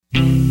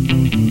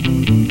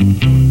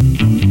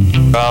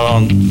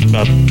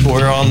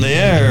We're on the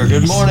air.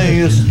 Good morning.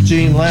 It's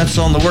Gene Lance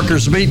on the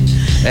Workers Beat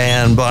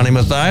and Bonnie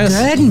Mathias.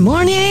 Good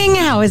morning.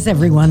 How is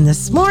everyone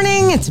this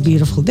morning? It's a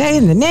beautiful day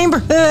in the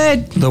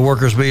neighborhood. The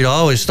Workers Beat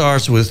always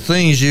starts with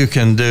things you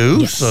can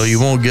do, so you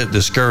won't get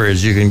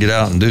discouraged. You can get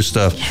out and do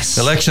stuff. Yes.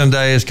 Election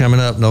Day is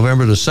coming up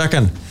November the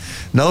 2nd.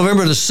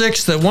 November the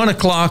 6th at 1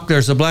 o'clock,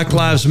 there's a Black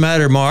Lives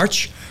Matter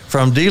march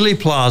from Dealey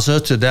Plaza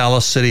to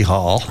Dallas City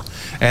Hall.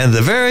 And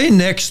the very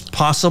next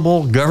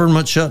possible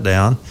government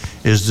shutdown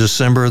is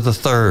December the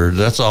 3rd.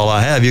 That's all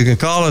I have. You can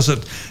call us at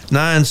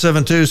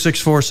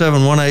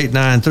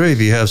 972-647-1893 if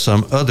you have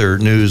some other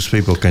news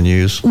people can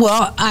use.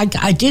 Well,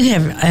 I did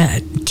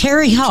have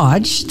Terry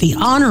Hodge, the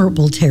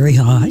Honorable Terry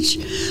Hodge,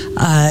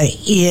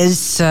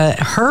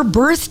 her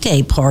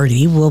birthday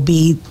party will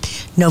be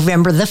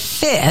November the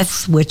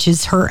 5th, which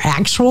is her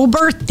actual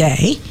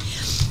birthday,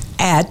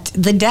 at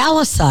the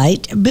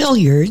Dallasite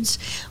Billiards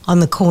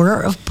on the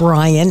corner of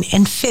Bryan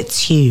and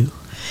Fitzhugh.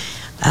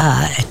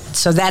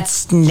 So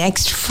that's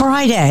next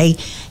Friday,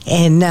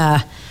 and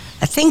I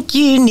think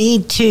you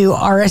need to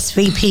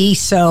RSVP,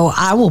 so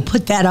I will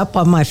put that up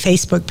on my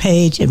Facebook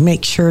page and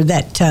make sure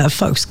that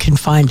folks can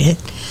find it.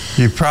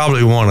 You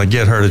probably want to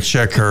get her to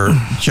check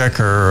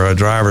her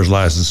driver's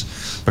license,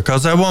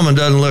 because that woman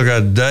doesn't look a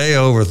day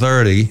over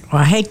 30.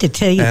 Well, I hate to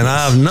tell you and this.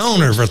 I've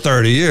known her for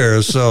 30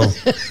 years, so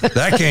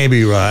that can't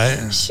be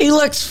right. She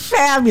looks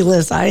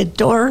fabulous. I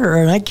adore her,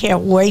 and I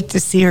can't wait to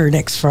see her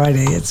next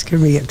Friday. It's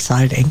going to be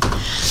exciting.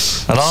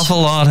 An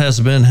awful lot has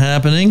been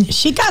happening.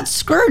 She got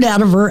screwed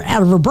out of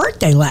her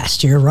birthday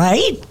last year,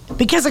 right?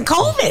 Because of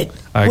COVID.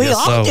 We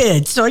all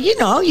did. So, you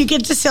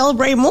get to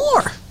celebrate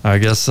more. I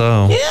guess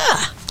so.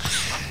 Yeah.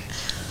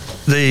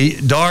 The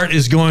DART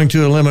is going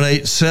to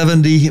eliminate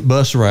 70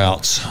 bus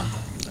routes.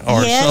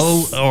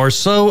 Or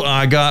so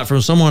I got from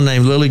someone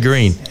named Lily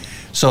Green.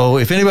 So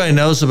if anybody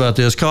knows about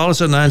this, call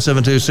us at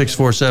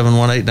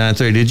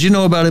 972-647-1893. Did you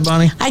know about it,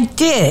 Bonnie? I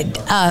did.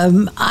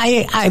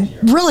 I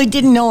really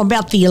didn't know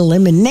about the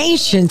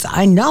eliminations.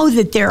 I know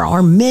that there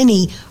are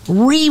many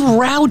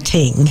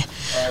rerouting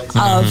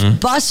of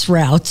bus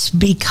routes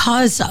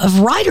because of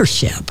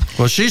ridership.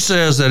 Well, she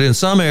says that in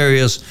some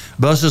areas,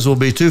 buses will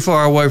be too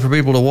far away for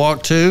people to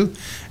walk to,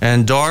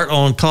 and DART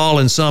on call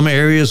in some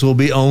areas will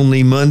be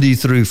only Monday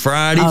through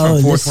Friday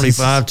from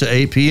 4:25 to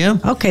 8 p.m.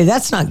 Okay,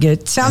 that's not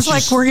good. Sounds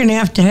like we're going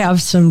to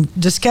have some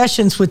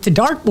discussions with the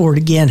DART board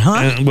again,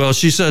 huh? And, well,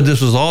 she said this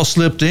was all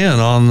slipped in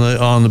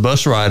on the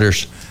bus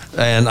riders.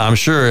 And I'm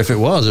sure if it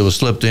was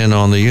slipped in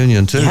on the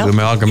union, too. Yep.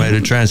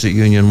 Amalgamated Transit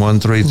Union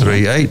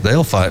 1338.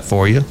 They'll fight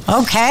for you.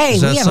 Okay.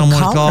 Is that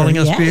someone calling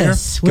us, Peter?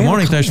 Good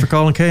morning. Thanks for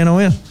calling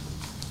KNON.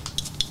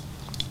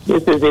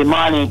 This is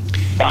Imani.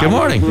 Good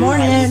morning. Good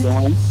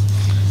morning.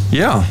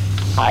 Yeah.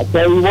 I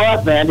tell you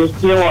what, man, this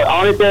funeral,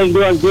 only thing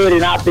doing good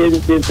in our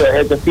business is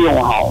the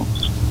funeral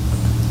homes.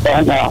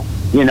 And,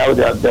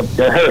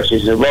 the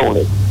hearses, the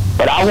rolling.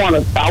 But I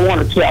want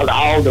to tell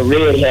all the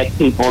red hat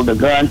people, the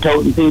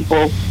gun-toting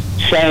people,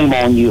 shame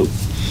on you.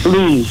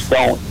 Please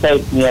don't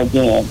take me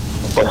again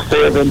for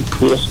serving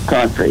this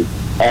country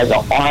as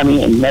an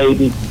Army and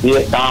Navy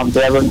Vietnam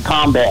veteran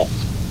combat,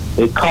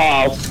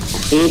 because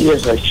it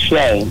is a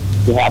shame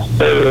to have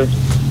served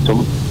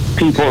some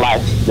people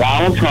like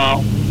Donald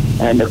Trump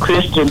and the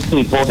Christian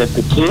people that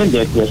pretend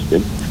they're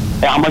Christian.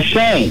 I'm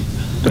ashamed.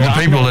 The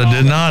people that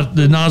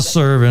did not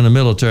serve in the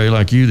military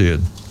like you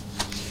did.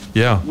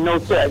 Yeah. No,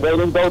 sir. They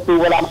didn't go through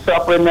what I'm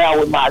suffering now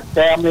with my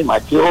family, my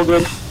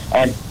children.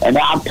 And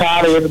I'm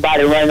tired of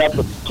everybody running up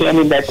and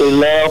pretending that they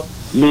love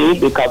me,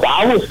 because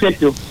I went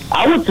to the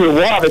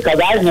war because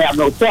I didn't have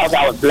no choice.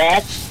 I was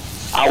black,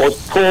 I was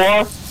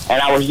poor,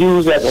 and I was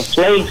used as a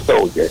slave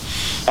soldier.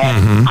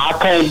 And I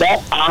came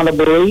back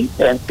honorably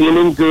and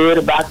feeling good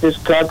about this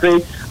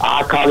country.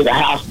 I call it a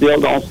house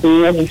built on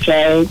sin and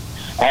shame.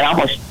 And I'm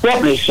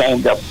especially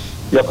ashamed of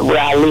where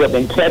I live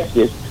in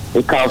Texas,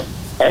 because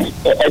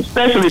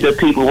especially the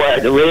people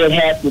wearing the red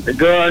hats with the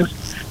guns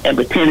and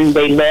pretending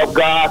they love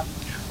God.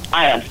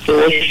 I am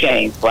so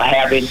ashamed for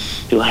having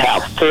to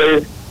have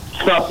served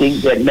something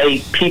that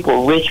made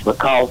people rich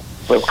because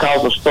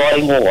of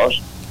starting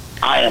wars.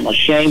 I am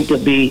ashamed to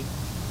be.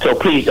 So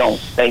please don't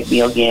thank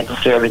me again for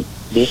serving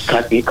this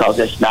country, because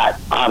it's not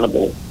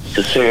honorable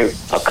to serve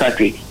a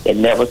country that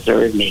never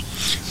served me.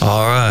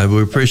 All right.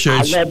 We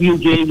appreciate you. I love you,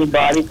 Gene and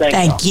Bonnie.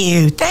 Thank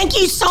you. Thank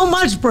you so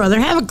much, brother.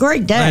 Have a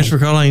great day. Thanks for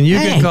calling. You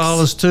can call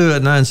us, too,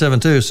 at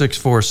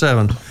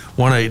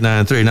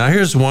 972-647-1893. Now,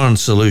 here's one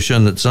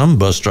solution that some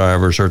bus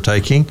drivers are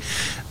taking.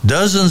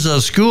 Dozens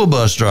of school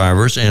bus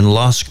drivers in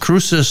Las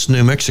Cruces,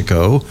 New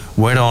Mexico,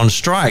 went on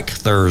strike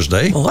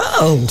Thursday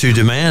to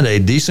demand a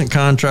decent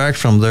contract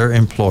from their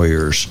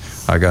employers.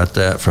 I got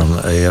that from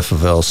the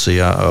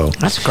AFL-CIO.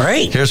 That's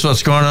great. Here's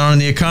what's going on in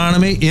the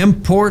economy.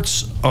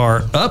 Imports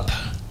are up,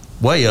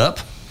 way up.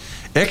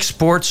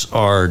 Exports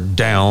are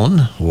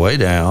down, way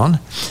down.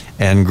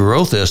 and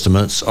growth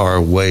estimates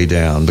are way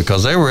down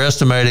because they were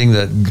estimating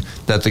that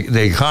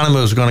the economy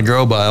was going to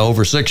grow by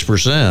over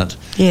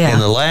 6% in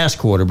the last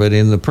quarter, but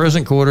in the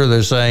present quarter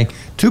they're saying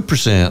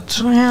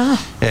 2%.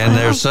 And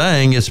they're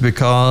saying it's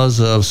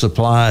because of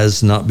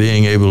supplies not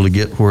being able to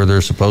get where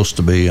they're supposed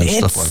to be and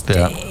stuff like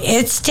that.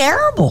 It's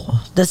terrible.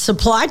 The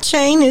supply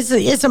chain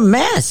is a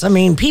mess. I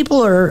mean,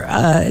 people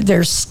are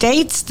there's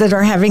states that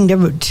are having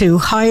to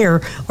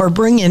hire or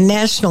bring in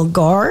National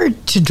Guard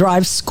to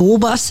drive school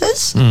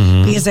buses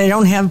because they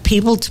don't have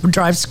people to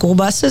drive school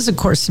buses. Of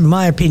course, in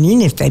my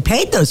opinion, if they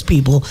paid those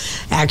people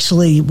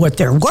actually what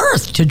they're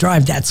worth to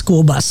drive that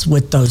school bus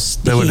with those,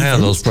 they wouldn't have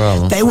those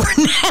problems. They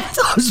wouldn't have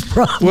those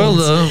problems. Well,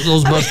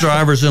 those bus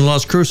drivers in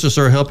Las Cruces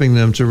are helping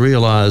them to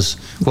realize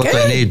what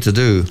they need to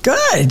do.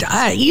 Good.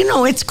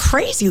 It's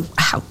crazy.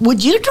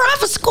 Would you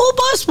drive a school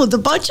bus with a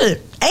bunch of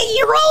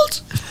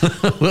 8-year-olds?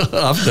 Well,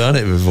 I've done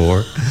it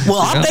before.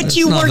 Well, I bet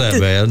you weren't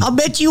that bad. I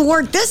bet you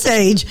weren't this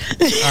age.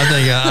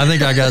 I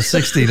think I got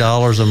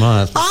 $60 a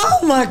month. Oh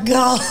my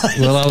God!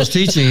 Well, I was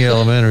teaching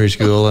elementary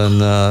school,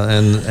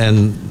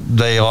 and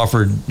they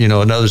offered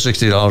another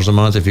 $60 a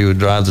month if you would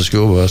drive the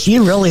school bus.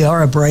 You really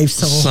are a brave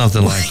soul.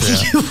 Something like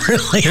that. You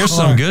really Here's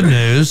are. some good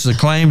news: the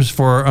claims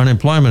for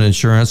unemployment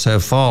insurance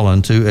have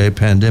fallen to a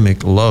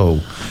pandemic low.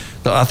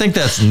 I think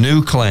that's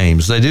new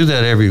claims. They do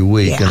that every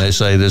week, and they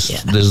say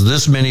there's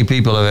this many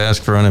people have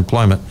asked for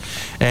unemployment,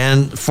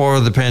 and for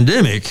the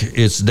pandemic,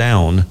 it's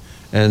down,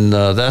 and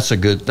that's a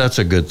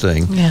good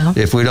thing. Yeah.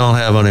 If we don't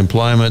have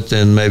unemployment,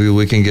 then maybe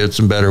we can get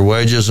some better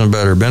wages and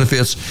better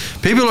benefits.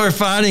 People are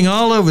fighting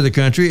all over the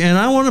country, and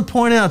I want to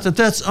point out that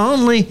that's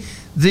only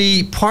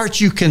the part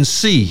you can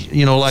see,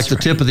 like the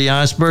tip of the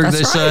iceberg,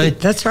 they say.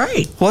 That's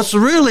right. What's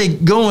really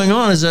going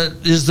on is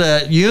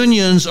that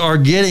unions are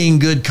getting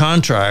good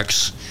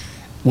contracts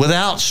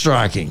without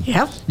striking.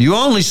 Yep. You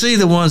only see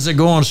the ones that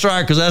go on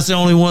strike because that's the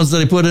only ones that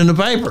they put in the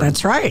paper.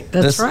 That's right.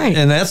 That's right.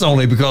 And that's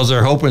only because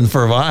they're hoping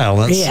for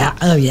violence. Yeah.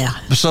 Oh, yeah.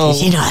 So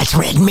it's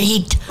red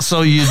meat.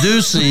 So you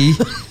do see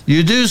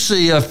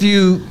a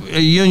few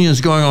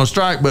unions going on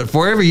strike, but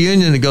for every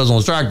union that goes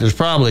on strike, there's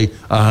probably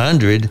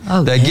 100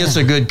 that gets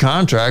a good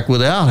contract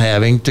without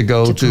having to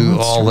go to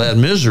all that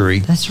misery.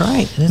 That's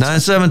right.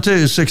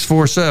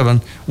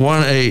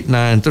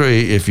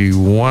 972-647-1893 if you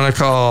want to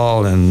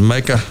call and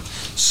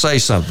say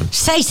something.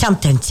 Say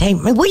something.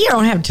 Well, you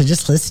don't have to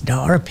just listen to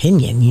our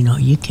opinion.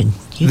 You can.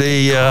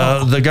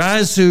 The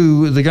guys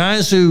who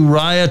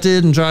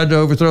rioted and tried to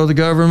overthrow the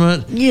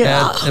government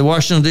at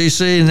Washington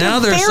D.C. Now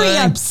they're very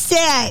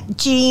upset,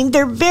 Gene.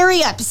 They're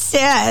very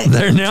upset.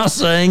 They're now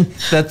saying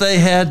that they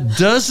had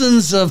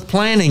dozens of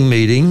planning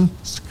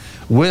meetings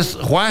with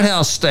White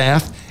House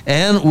staff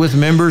and with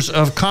members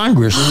of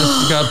Congress. And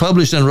this got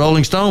published in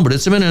Rolling Stone, but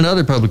it's been in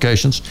other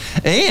publications.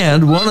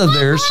 And one of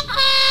theirs.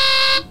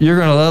 You're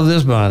going to love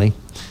this, Bonnie.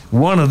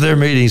 One of their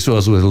meetings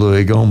was with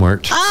Louis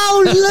Gohmert.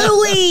 Oh,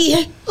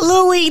 Louis.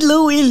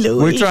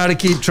 We try to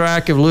keep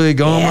track of Louis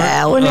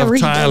Gohmert whenever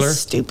of Tyler, he does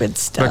stupid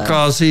stuff.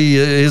 because he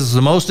is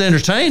the most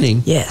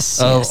entertaining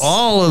of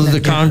all of the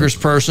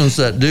congresspersons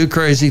that do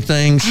crazy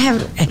things.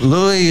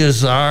 Louis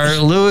is our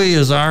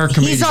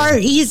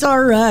comedian. He's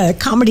our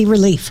comedy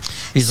relief.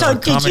 So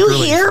did you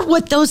hear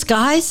what those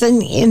guys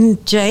in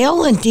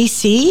jail in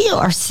D.C.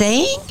 are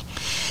saying?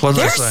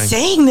 They're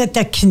saying that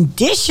the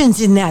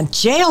conditions in that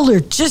jail are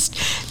just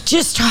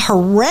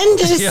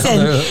horrendous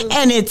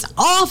and it's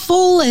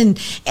awful and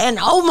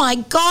oh my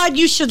God,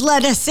 you should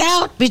let us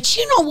out. But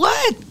you know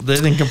what? They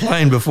didn't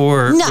complain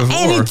before. And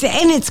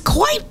it's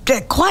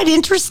quite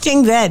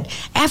interesting that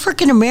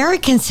African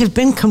Americans have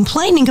been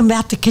complaining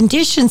about the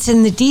conditions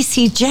in the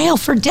D.C. jail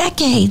for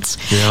decades,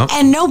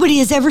 and nobody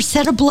has ever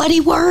said a bloody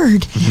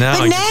word.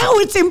 But now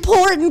it's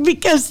important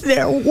because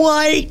they're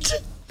white.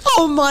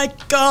 Oh, my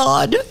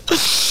God.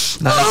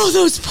 Oh,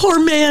 those poor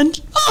men.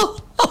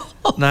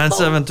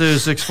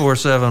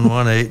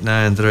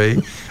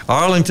 972-647-1893.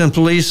 Arlington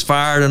police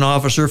fired an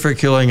officer for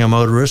killing a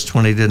motorist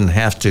when he didn't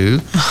have to.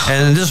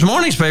 And in this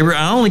morning's paper,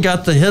 I only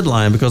got the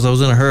headline because I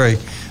was in a hurry.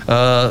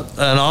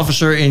 An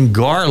officer in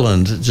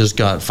Garland just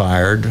got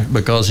fired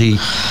because he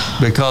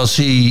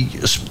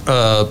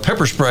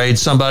pepper sprayed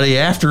somebody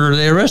after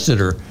they arrested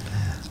her.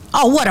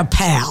 Oh, what a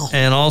pal!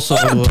 And also,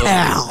 what a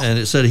pal! And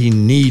it said he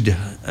need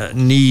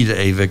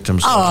a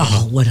victim.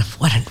 Oh, what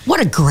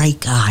a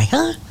great guy,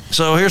 huh?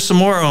 So here's some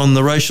more on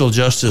the racial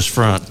justice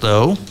front,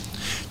 though.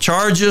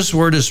 Charges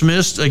were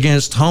dismissed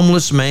against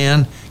homeless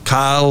man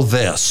Kyle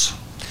Vess.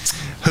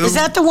 Is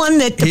that the one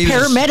that the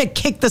paramedic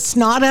kicked the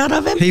snot out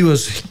of him? He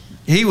was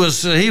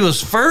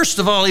first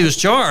of all, he was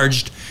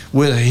charged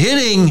with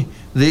hitting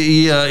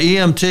the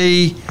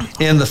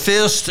EMT in the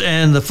fist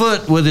and the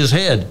foot with his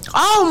head.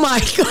 Oh my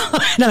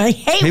God! I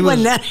hate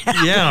when that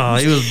happens. Yeah,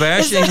 he was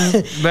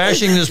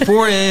bashing this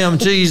poor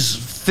EMT's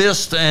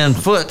fist and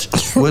foot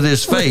with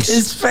his face. With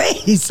his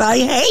face. I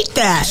hate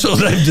that. So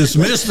they've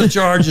dismissed the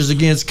charges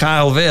against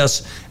Kyle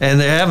Vess, and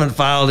they haven't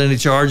filed any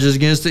charges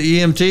against the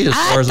EMT as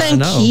far as I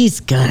know. I think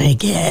he's gonna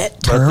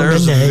get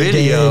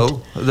terminated.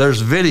 But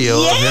there's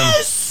video of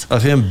him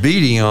of him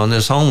beating on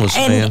this homeless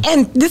man.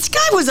 And this guy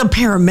was a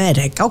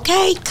paramedic,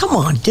 okay? Come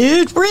on,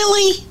 dude,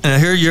 really?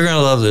 And here, you're going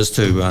to love this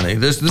too, Bonnie.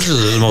 This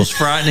is the most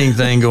frightening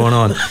thing going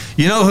on.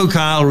 You know who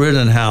Kyle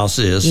Rittenhouse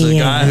is? The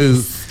guy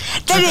who...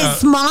 That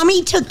his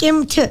mommy took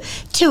him to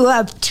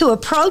a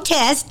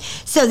protest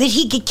so that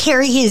he could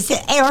carry his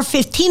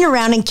AR-15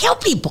 around and kill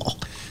people.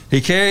 He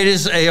carried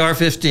his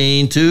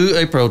AR-15 to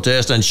a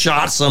protest and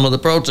shot some of the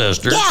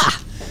protesters. Yeah.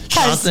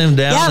 Shot them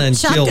down and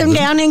killed them. Shot them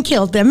down and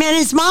killed them. And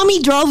his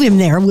mommy drove him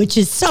there, which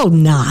is so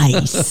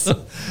nice.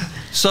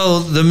 So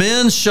the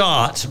men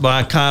shot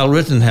by Kyle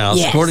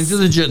Rittenhouse, according to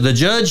the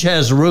judge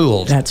has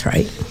ruled. That's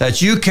right.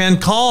 That you can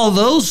call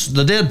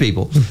the dead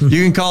people.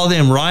 You can call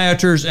them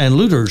rioters and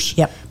looters.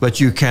 Yep. But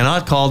you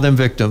cannot call them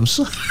victims.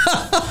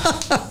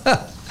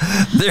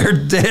 They're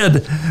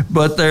dead,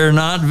 but they're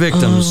not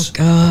victims. Oh,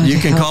 God, you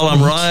can call them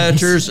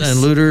rioters and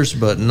looters,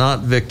 but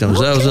not victims.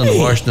 Okay. That was in the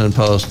Washington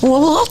Post.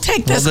 Well, I'll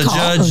take this call. The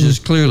judge is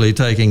clearly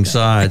taking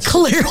sides.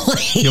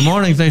 Clearly. Good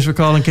morning. Thanks for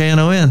calling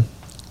KNON.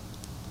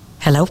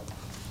 Hello.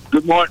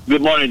 Good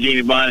morning,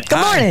 Jeannie Bonnie. Good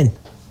morning.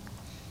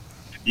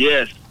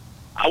 Yes.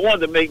 I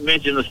wanted to make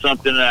mention of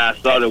something that I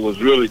thought it was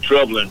really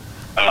troubling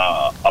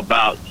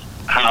about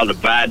how the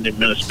Biden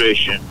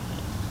administration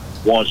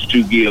wants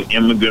to give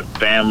immigrant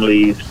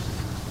families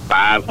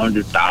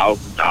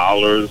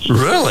 $500,000.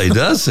 Really?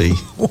 Does he?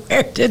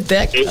 Where did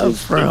that come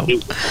from?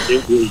 It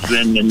was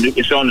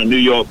it's on the New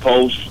York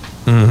Post.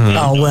 Mm-hmm.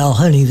 Oh, well,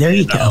 honey, there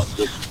you go.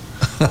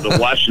 The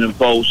Washington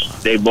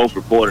Post, they both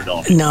reported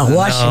on it. No,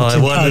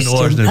 Washington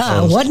Post.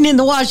 It wasn't in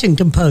the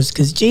Washington Post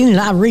because Gene and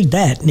I read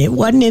that, and it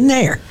wasn't in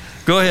there.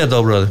 Go ahead,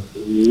 though, brother.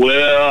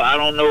 Well, I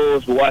don't know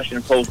if the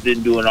Washington Post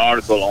didn't do an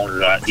article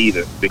on it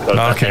either because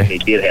I think they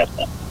did have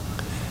one.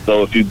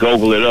 So if you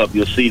Google it up,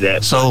 you'll see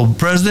that. So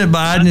President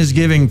Biden is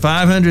giving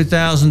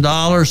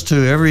 $500,000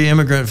 to every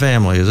immigrant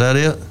family. Is that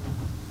it?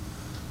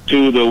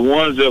 To the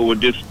ones that were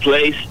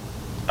displaced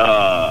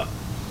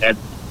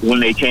when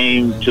they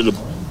came to the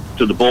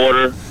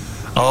border.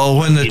 Oh,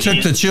 when they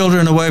took the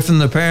children away from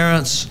the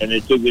parents? And they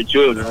took the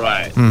children,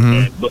 right.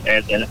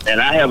 Mm-hmm. And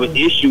I have an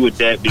issue with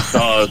that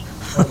because,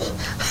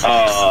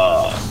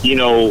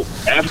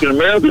 African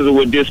Americans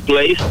were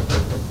displaced,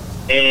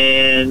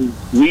 and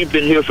we've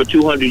been here for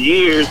 200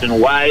 years, and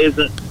why aren't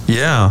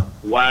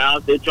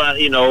they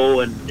trying,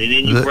 and then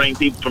you bring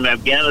people from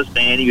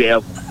Afghanistan, you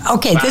have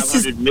this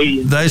is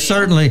million. They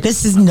certainly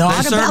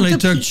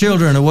took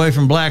children away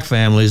from black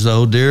families,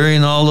 though,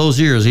 during all those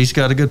years. He's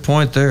got a good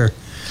point there.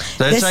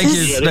 They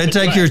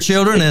take your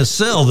children and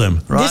sell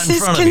them right in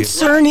front of you. This is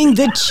concerning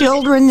the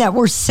children that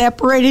were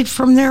separated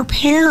from their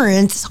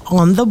parents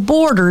on the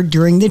border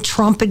during the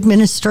Trump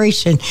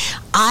administration.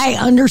 I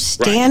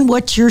understand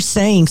what you're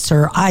saying,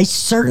 sir. I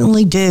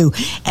certainly do.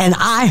 And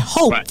I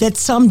hope that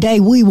someday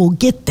we will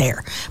get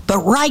there.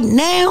 But right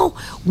now,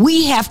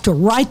 we have to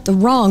right the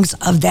wrongs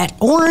of that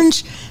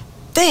orange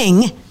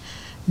thing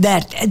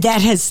that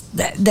has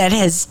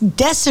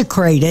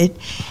desecrated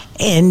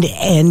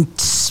and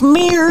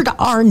smeared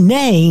our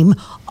name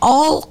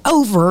all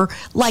over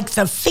like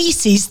the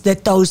feces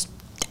that those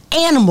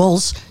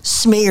animals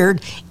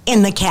smeared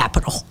in the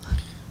Capitol.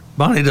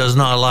 Bonnie does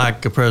not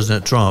like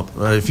President Trump,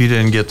 if you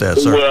didn't get that,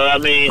 sir. Well, I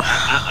mean,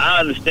 I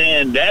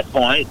understand that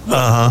point,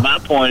 but my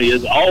point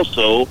is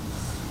also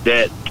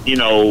that,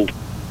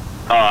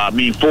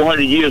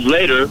 400 years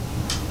later,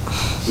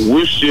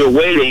 we're still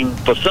waiting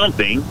for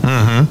something,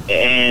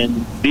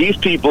 and these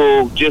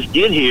people just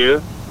get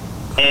here,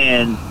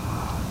 and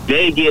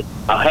they get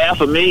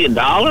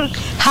 $500,000.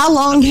 How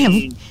long have?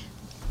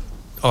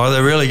 Are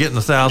they really getting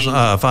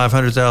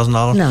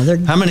 $500,000? No,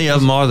 how many of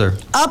them are there?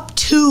 Up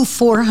to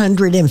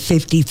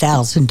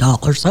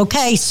 $450,000.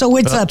 Okay, so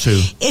it's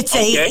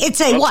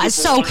what?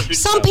 So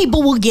some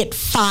people will get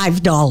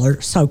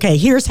 $5. Okay,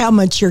 here's how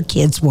much your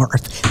kid's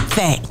worth.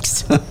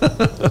 Thanks.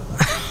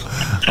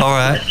 All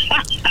right.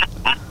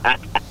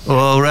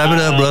 Well, wrap it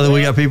up, brother.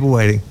 We got people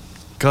waiting.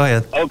 Go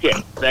ahead. Okay,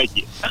 thank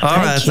you. All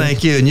right,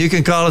 thank you. And you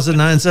can call us at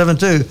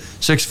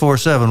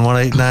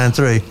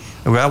 972-647-1893.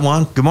 We got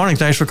one. Good morning.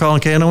 Thanks for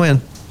calling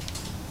KNON.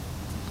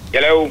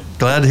 Hello.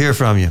 Glad to hear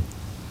from you.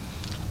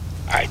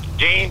 Hi,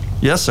 Gene?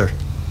 Yes, sir.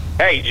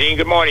 Hey, Gene,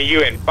 good morning.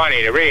 You and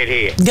Bunny, the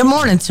redhead. Good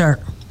morning, sir.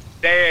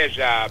 There's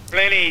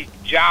plenty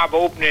job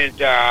openings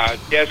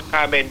just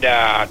coming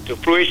to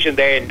fruition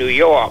there in New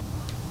York.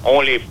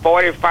 Only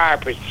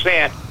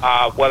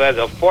 45%, there's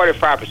a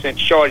 45%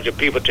 shortage of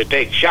people to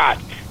take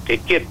shots to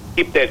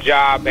keep their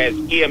job as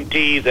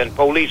EMTs and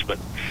policemen.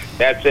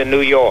 That's in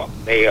New York.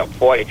 They are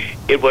 40.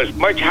 It was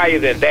much higher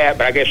than that,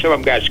 but I guess some of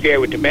them got scared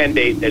with the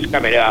mandate that's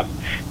coming up.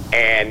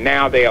 And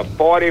now they are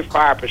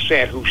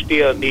 45% who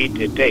still need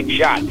to take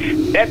shots.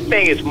 That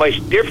thing is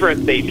much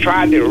different. They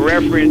tried to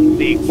reference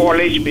the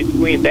correlation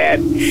between that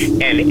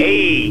and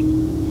AIDS.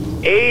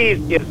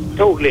 AIDS is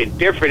totally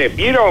different. If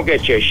you don't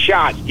get your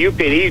shots, you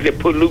can easily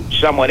pollute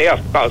someone else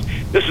because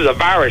this is a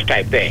virus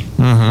type thing.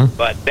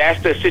 But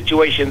that's the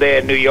situation there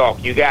in New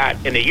York. You got,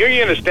 and the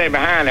union is standing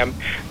behind them.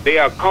 They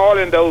are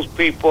calling those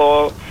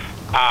people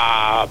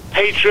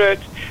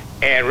patriots,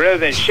 and rather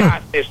than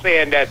shots, they're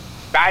saying that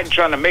Biden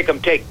trying to make them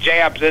take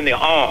jabs in the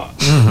arm.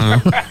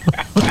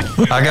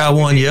 I got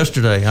one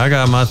yesterday. I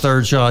got my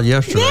third shot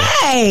yesterday.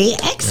 Yay!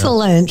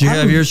 Excellent. Did you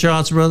have your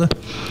shots, brother?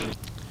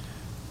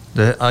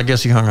 I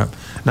guess he hung up.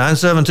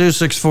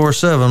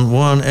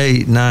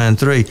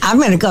 972-647-1893. I'm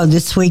going to go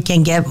this week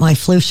and get my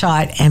flu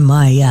shot and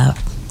my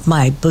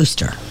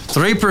booster.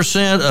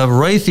 3% of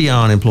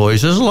Raytheon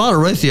employees, there's a lot of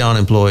Raytheon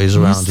employees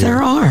around here.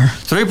 There are.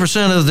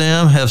 3% of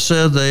them have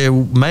said they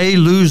may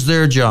lose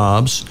their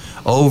jobs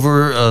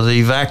over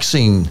the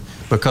vaccine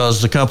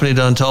because the company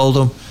done told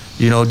them,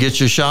 get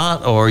your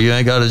shot or you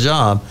ain't got a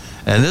job.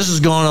 And this is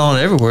going on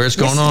everywhere. It's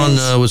going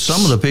on with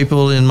some of the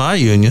people in my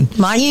union.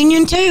 My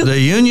union, too. The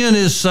union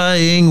is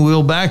saying,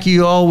 we'll back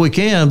you all we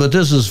can, but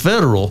this is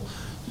federal.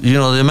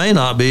 They may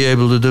not be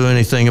able to do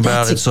anything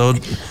about it. So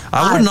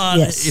I would not,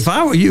 if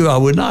I were you, I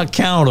would not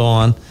count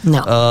on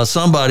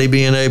somebody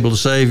being able to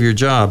save your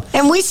job.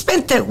 And we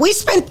spent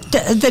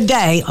the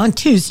day on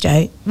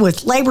Tuesday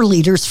with labor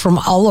leaders from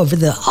all over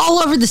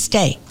the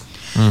state.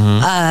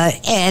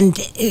 And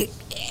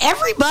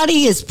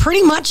everybody is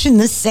pretty much in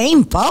the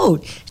same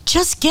boat.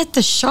 Just get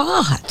the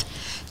shot.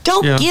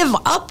 Don't give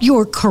up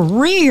your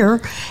career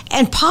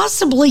and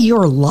possibly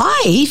your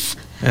life.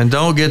 And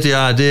don't get the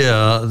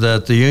idea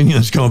that the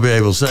union's going to be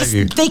able to save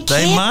you. They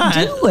can't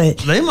do it.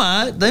 They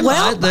might.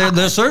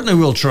 They certainly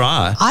will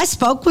try. I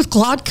spoke with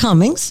Claude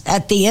Cummings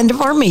at the end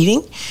of our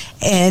meeting,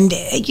 and,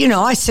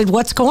 I said,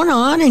 what's going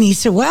on? And he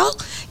said, well,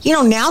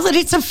 now that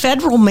it's a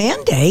federal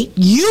mandate,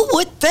 you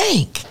would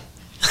think.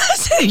 I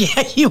said,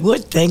 yeah, you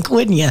would think,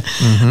 wouldn't you?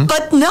 Mm-hmm.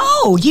 But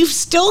no, you've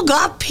still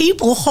got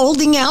people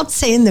holding out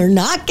saying they're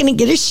not going to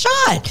get a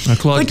shot. Now,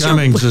 Claude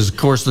Cummings is, of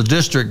course, the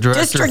district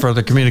director for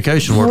the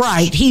communication workers.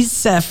 Right.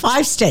 He's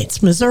 5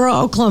 states, Missouri,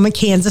 Oklahoma,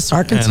 Kansas,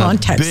 Arkansas,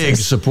 and Texas. Big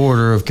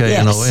supporter of KNON.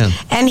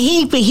 Yes. And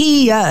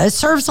he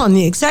serves on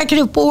the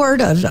executive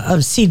board of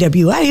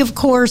CWA, of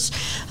course,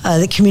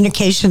 the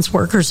Communications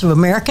Workers of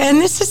America.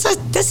 And this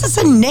is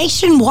a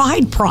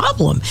nationwide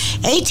problem.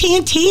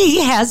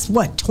 AT&T has,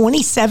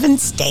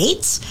 27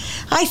 states,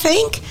 I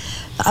think.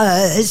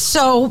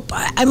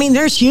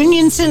 There's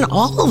unions in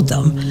all of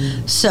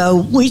them.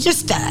 So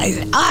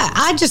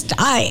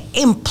I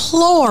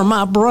implore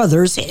my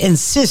brothers and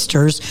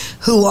sisters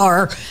who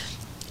are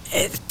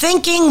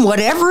thinking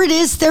whatever it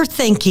is they're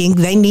thinking,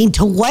 they need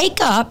to wake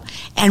up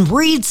and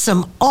read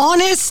some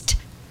honest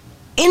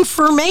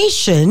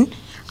information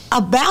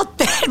about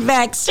that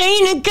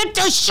vaccine and get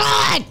the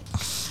shot.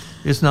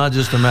 It's not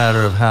just a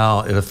matter of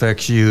how it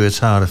affects you, it's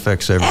how it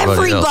affects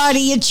everybody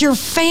else. It's your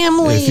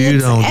family, if you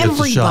don't get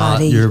the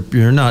shot,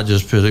 you're not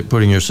just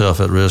putting yourself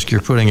at risk, you're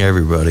putting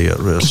everybody at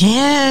risk.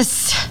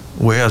 Yes.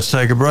 We have to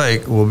take a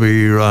break. We'll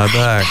be right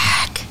back.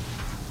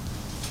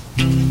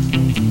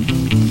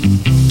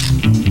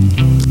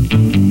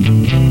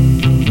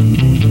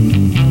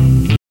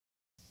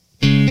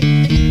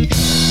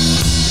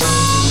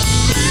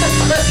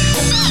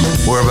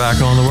 We're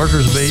back on the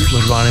Workers Beat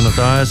with Bonnie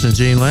Mathias and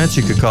Gene Lance.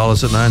 You could call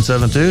us at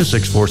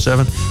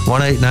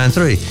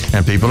 972-647-1893.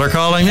 And people are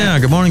calling now.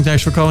 Good morning.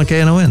 Thanks for calling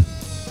KNON.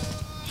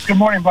 Good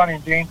morning, Bonnie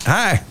and Gene.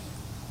 Hi.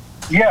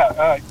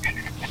 Yeah,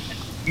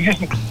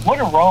 what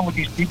is wrong with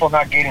these people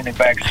not getting the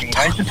vaccine?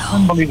 It's just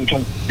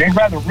unbelievable. They'd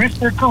rather risk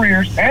their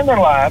careers and their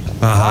lives,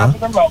 the lives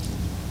of their loved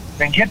ones,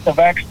 than get the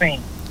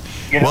vaccine.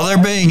 Well,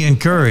 they're being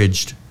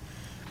encouraged.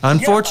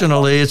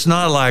 Unfortunately, it's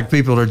not like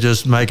people are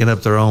just making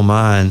up their own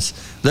minds.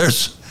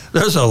 There's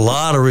a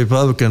lot of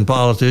Republican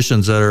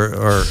politicians that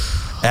are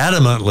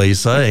adamantly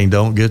saying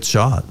don't get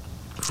shot.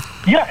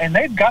 Yeah, and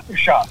they've got the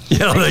shot.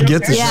 Yeah, they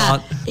get the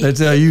shot. They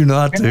tell you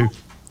not to.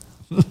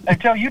 They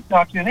tell you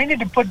not to. They need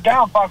to put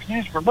down Fox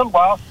News for a little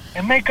while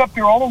and make up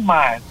your own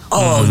mind.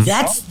 Oh,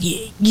 that's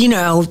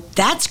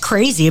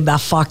crazy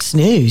about Fox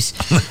News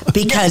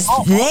because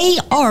they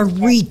are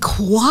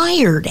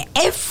required.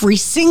 Every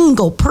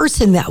single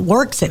person that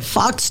works at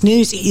Fox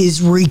News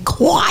is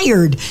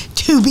required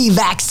to be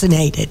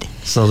vaccinated.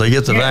 So they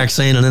get the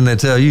vaccine and then they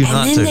tell you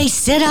not to. And then they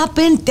sit up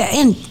and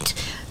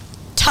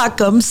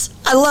Tuckums.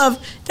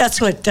 That's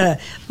what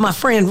my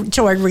friend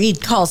Joy Reid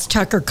calls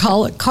Tucker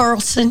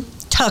Carlson.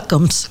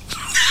 Tuckums.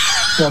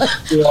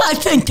 I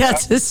think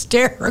that's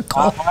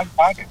hysterical. I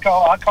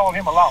call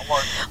him a lot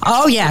worse.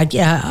 Oh, yeah.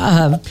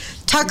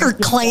 Tucker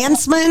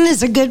Klansman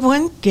is a good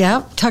one.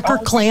 Yeah, Tucker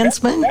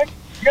Klansman.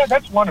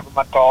 That's one of them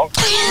I call.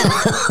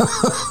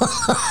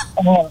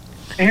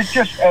 It's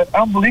just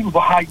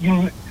unbelievable how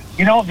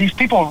these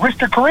people risk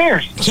their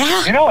careers.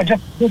 Yeah.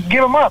 Just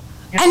give them up.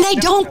 And they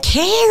don't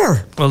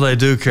care. Well, they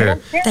do care.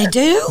 They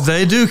do?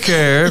 They do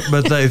care,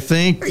 but they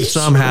think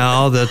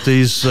somehow that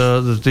these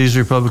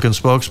Republican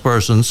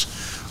spokespersons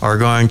are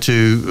going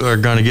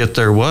to get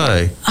their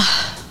way.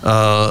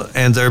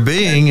 And they're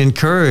being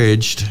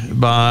encouraged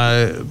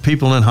by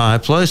people in high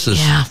places.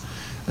 Yeah.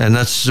 And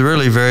that's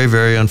really very,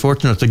 very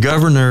unfortunate. The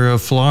governor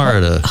of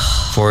Florida,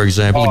 for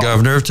example, the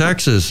governor of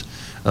Texas,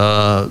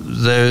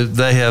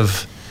 they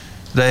have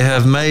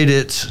made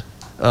it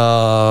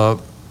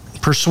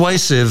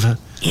persuasive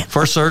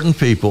for certain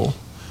people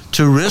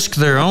to risk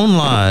their own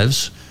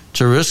lives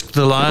to risk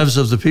the lives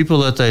of the people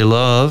that they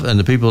love and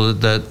the people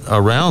that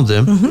around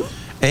them,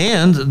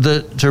 and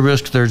to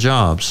risk their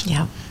jobs.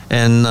 Yeah.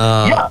 And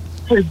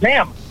for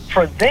them.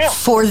 For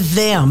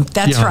them.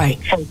 That's right.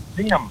 For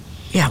them.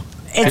 Yeah.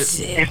 It's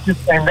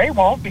just, and they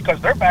won't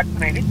because they're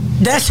vaccinated.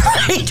 That's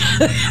right.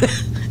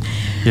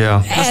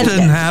 Yeah,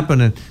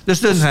 this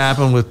didn't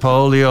happen with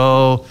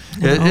polio.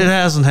 No. It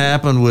hasn't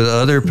happened with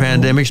other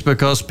pandemics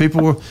because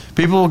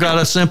people got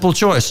a simple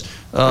choice: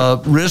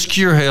 risk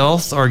your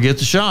health or get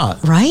the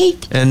shot. Right.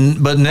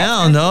 But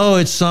now, no,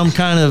 it's some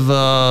kind of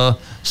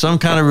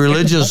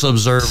religious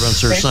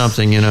observance or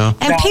something, you know.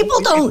 And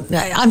people don't.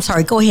 I'm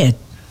sorry. Go ahead.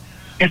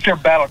 It's their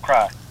battle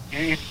cry.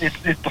 It's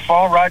the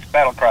far right's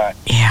battle cry.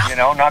 Yeah. You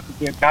know, not to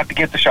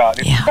get the shot.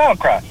 It's the battle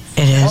cry.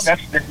 It is.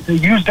 They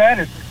use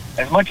that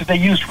as much as they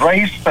use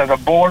race as a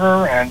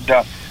border and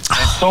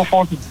so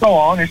forth and so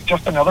on. It's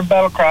just another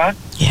battle cry.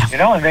 Yeah. You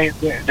know, and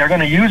they're going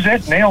to use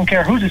it, and they don't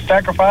care who's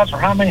sacrificed or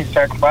how many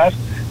sacrificed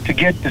to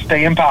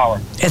stay in power.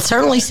 It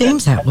certainly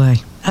seems that way.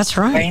 That's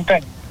right. Same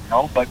thing. You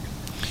know, but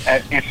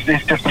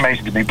it's just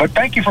amazing to me. But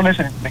thank you for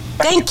listening to me.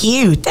 Thank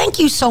you. Thank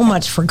you so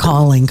much for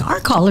calling. Our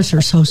callers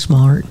are so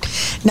smart.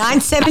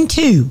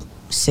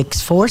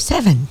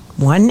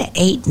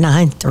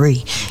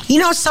 972-647-1893. You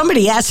know,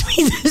 somebody asked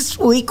me this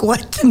week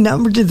what the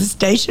number to the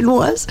station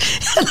was,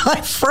 and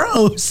I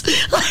froze.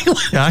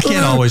 I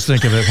can't always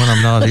think of it when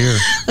I'm not here.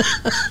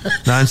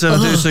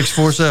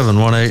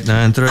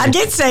 972-647-1893. I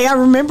did say I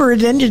remember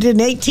it ended in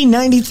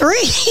 1893.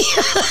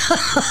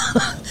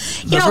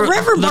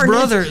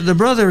 The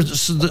brother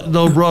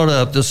though brought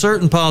up that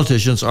certain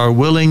politicians are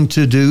willing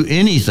to do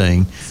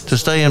anything to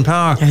stay in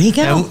power. There you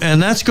go.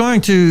 And that's going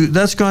to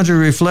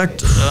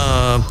reflect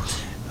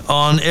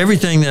on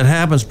everything that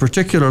happens,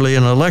 particularly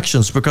in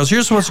elections, because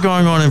here's what's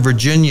going on in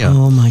Virginia.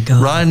 Oh, my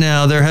God. Right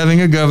now, they're having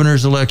a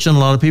governor's election. A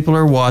lot of people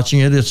are watching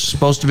it. It's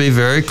supposed to be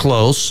very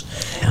close.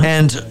 Yeah.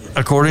 And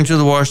according to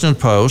the Washington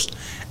Post,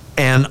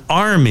 an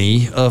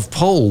army of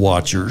poll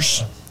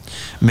watchers,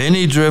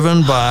 many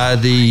driven by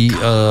the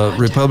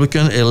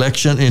Republican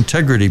election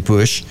integrity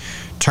push,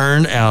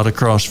 turned out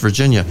across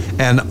Virginia.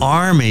 An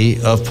army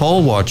of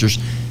poll watchers.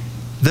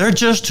 They're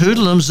just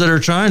hoodlums that are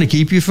trying to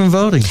keep you from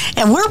voting.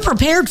 And we're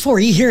prepared for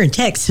you here in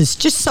Texas,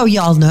 just so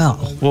y'all know.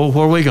 Well,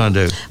 what are we going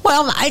to do?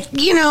 Well,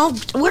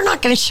 we're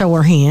not going to show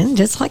our hand.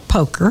 It's like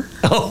poker.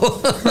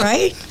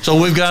 Right? So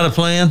we've got a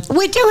plan?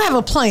 We do have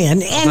a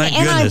plan. And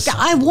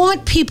I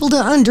want people to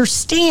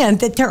understand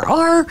that there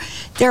are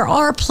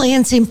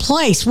plans in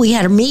place. We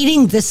had a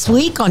meeting this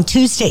week on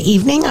Tuesday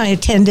evening. I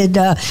attended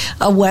a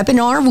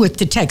webinar with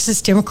the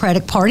Texas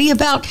Democratic Party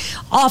about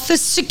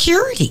office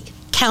security.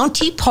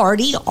 County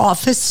party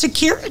office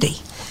security.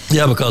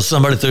 Yeah, because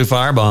somebody threw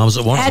firebombs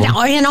at one of them.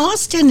 In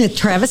Austin at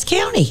Travis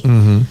County.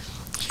 Mm-hmm.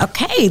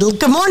 Okay,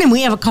 good morning.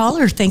 We have a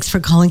caller. Thanks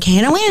for calling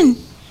KNON.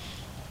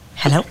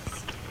 Hello?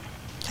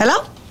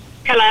 Hello?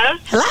 Hello?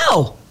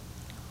 Hello?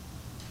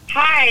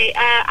 Hi,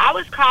 I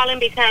was calling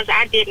because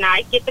I did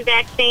not get the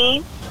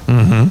vaccine.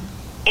 Mm-hmm.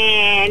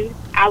 And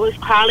I was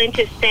calling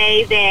to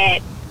say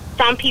that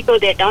some people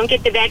that don't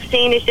get the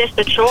vaccine is just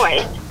a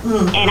choice.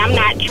 Mm-hmm. And I'm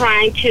not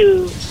trying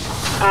to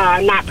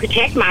not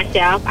protect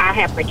myself. I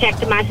have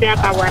protected myself.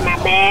 I wear my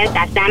mask.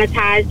 I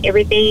sanitize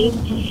everything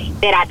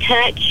that I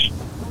touch.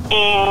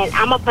 And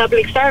I'm a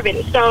public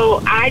servant.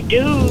 So I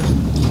do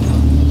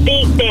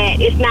think that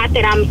it's not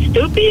that I'm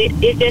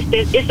stupid. It's just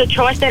that it's a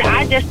choice that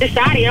I just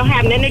decided. It don't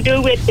have nothing to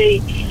do with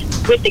the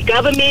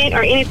government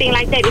or anything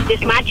like that. It's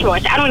just my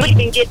choice. I don't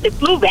even get the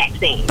flu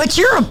vaccine. But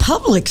you're a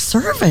public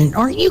servant.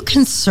 Aren't you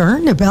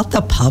concerned about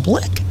the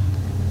public?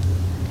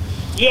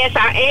 Yes,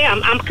 I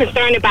am. I'm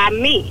concerned about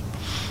me.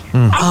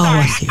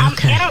 I see.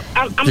 Okay.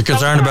 You're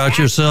concerned about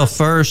yourself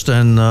first,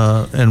 and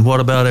what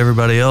about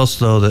everybody else,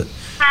 though, that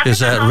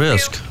is at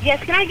risk?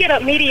 Yes, can I get a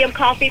medium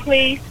coffee,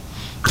 please?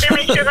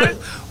 Sugar?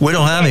 We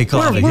don't have any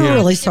coffee We're here.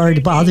 really sorry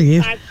to bother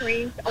you. 5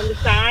 creams on the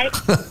side.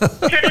 To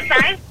the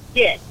side?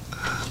 Yes.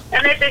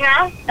 Anything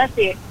else? That's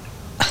it.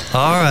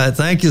 All right.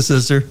 Thank you,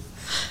 sister.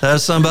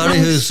 That's somebody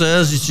who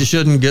says that you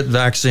shouldn't get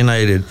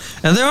vaccinated.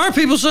 And there are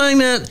people saying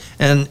that,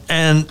 and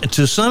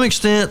to some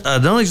extent, I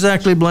don't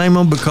exactly blame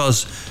them,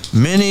 because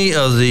many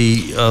of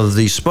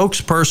the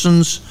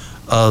spokespersons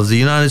of the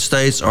United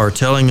States are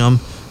telling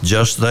them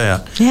just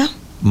that. Yeah.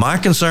 My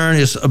concern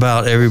is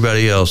about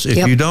everybody else.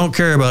 If you don't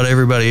care about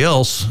everybody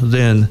else,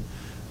 then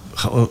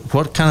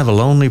what kind of a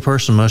lonely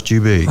person must you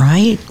be?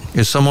 Right.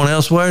 Is someone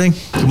else waiting?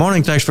 Good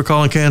morning. Thanks for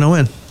calling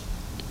KNON.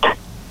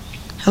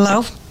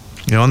 Hello?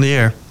 You're on the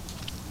air.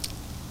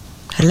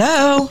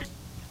 Hello?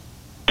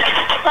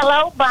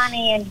 Hello,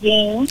 Bonnie and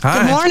Jean. Hi.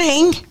 Good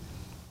morning.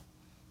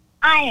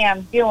 I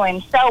am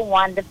doing so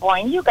wonderful,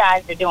 and you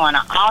guys are doing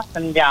an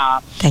awesome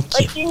job.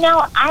 Thank you.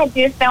 But, I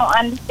just don't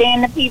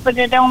understand the people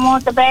that don't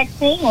want the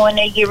vaccine when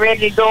they get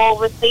ready to go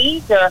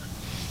overseas or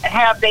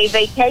have their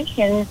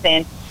vacations,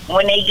 and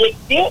when they get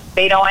sick,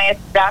 they don't ask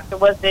the doctor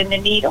what's in the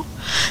needle.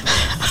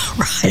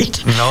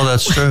 Right. No,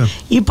 that's true.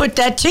 You put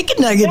that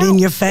chicken nugget in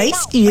your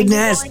face. You didn't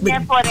ask me.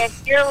 For that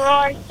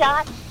steroid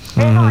shot,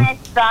 they don't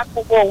ask asked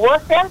doctor, well,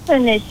 what's else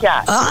in this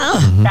shot?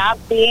 Stop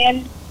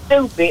being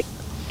stupid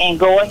and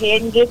go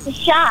ahead and get the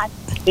shot,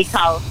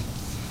 because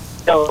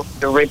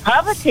the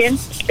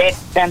Republicans that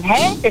done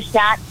had the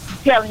shot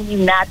telling you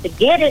not to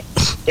get it,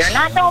 they're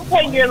not going to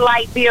pay your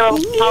light bill,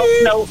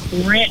 house note,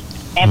 rent,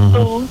 and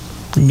food.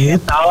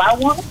 Nope. That's all I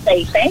want to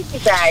say. Thank you,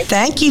 guys.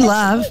 Thank you,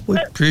 love. We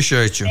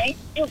appreciate you. Thank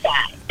you,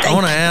 guys. I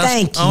want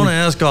to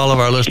ask all of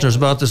our listeners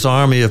about this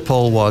army of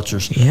poll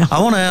watchers. Yeah.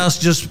 I want to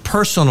ask just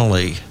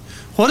personally,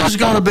 what is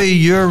going to be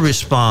your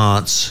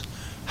response?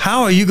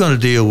 How are you going to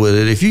deal with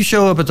it if you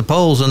show up at the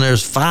polls and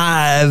there's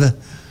 5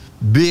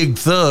 big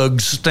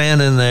thugs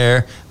standing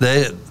there?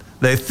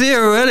 They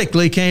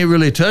theoretically can't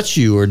really touch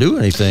you or do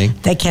anything.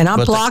 They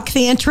cannot block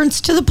the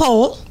entrance to the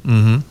poll.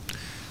 Mm-hmm.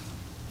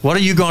 What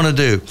are you going to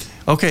do?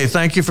 Okay,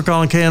 thank you for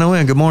calling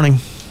KNON. Good morning.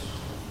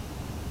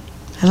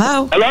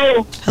 Hello.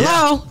 Hello.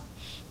 Hello. Yeah.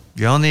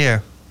 You're on the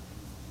air.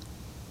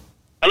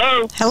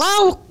 Hello.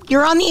 Hello.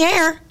 You're on the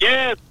air.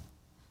 Yes.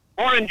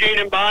 Morning, Gene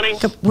and Bonnie.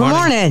 Good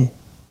morning.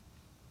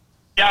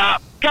 Yeah,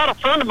 got a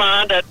friend of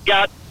mine that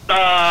got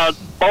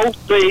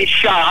both the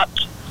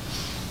shots.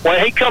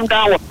 Well, he come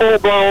down with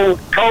full-blown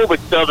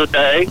COVID the other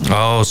day.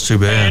 Oh, it's too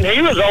bad. And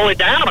he was only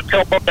down a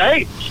couple of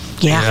days.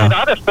 Yeah. And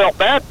I just felt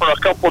bad for a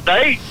couple of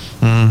days.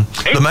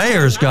 The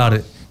mayor's got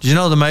it. Did you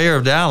know the mayor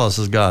of Dallas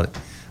has got it?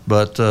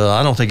 But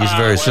I don't think he's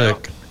very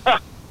sick.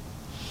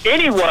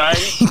 Anyway,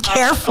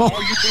 careful.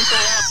 All you people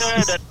out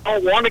there that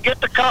don't want to get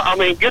the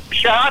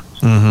shot,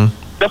 Mm-hmm.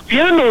 the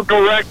funeral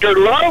director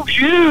loves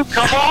you.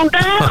 Come on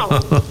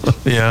down.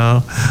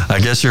 Yeah, I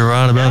guess you're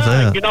right about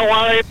that. You know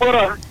why they put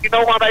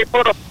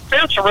a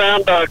fence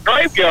around the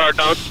graveyard,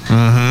 don't you?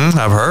 Mm-hmm.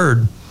 I've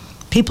heard.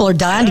 People are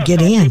dying to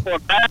get in. People are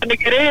dying to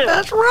get in.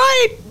 That's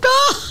right.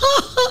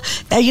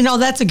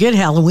 That's a good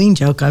Halloween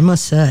joke, I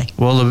must say.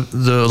 Well,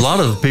 a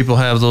lot of people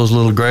have those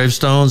little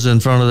gravestones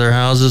in front of their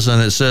houses,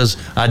 and it says,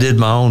 "I did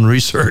my own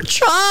research."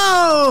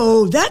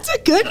 Oh, that's a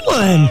good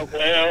one.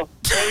 Well,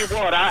 tell you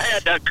what, I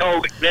had that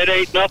COVID. It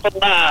ain't nothing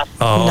nice.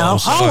 Oh, no.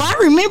 sorry. I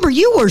remember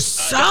you were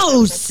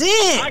so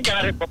sick. I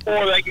got it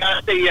before they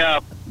got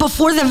the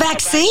before the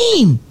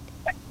vaccine.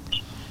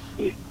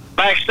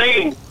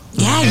 Vaccine.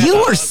 Yeah,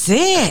 you were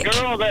sick.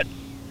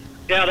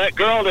 That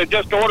girl that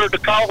just ordered the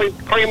coffee,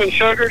 cream, and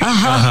sugar, she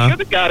should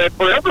have got it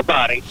for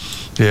everybody.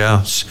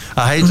 Yeah,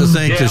 I hate to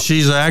think that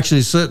she's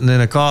actually sitting in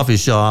a coffee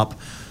shop.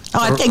 Oh,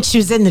 I think she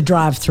was in the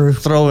drive-thru.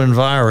 Throwing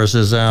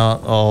viruses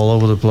out all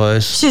over the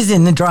place. She's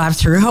in the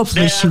drive-thru.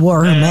 Hopefully she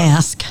wore her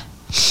mask.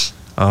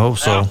 I hope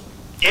so.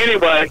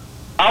 Anyway,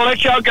 I'll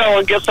let y'all go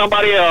and get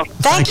somebody else.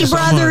 Thank you,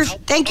 brother.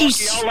 Thank you.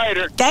 See y'all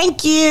later.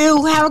 Thank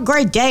you. Have a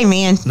great day,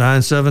 man.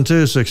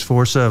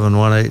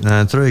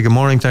 972-647-1893. Good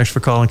morning. Thanks for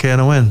calling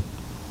KNON.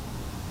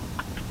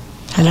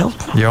 Hello.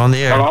 You're on the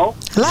air.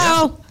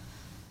 Hello.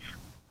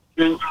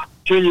 Can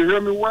you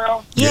hear me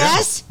well?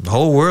 Yes. The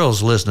whole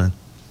world's listening.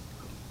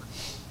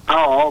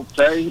 Oh,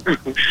 okay.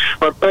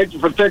 Well, thank you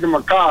for taking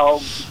my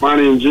call,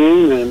 Bonnie and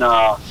Gene, and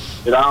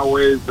it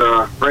always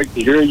great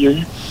to hear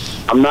you.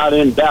 I'm not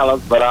in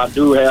Dallas, but I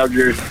do have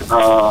your.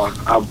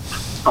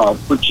 I'll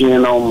put you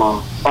in on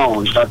my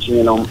phone. Touch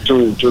you in on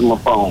to my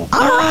phone.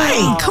 All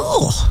right.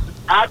 Cool.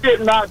 I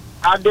did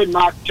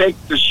not take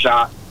the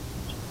shot.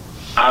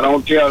 I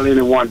don't tell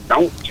anyone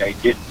don't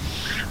take it.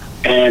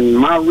 And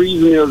my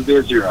reason is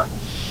this here.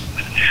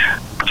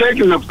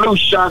 Taking the flu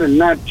shot in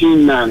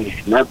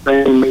 1990, that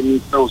thing made me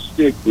so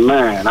sick,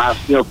 man. I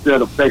still feel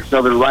the effects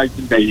of it right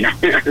today,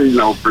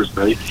 per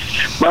se.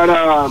 But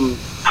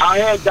I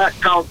had got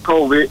caught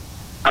COVID,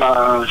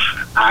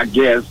 I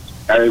guess.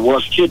 It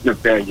was kidney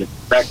failure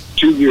back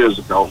 2 years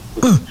ago.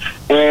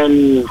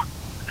 And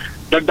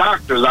the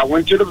doctors, I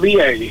went to the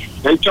VA,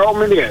 they told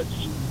me this.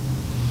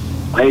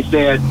 They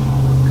said,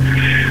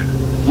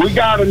 we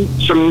got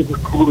some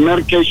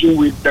medication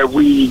that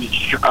we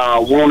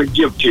want to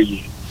give to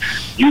you.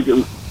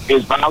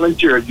 It's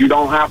volunteer. You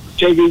don't have to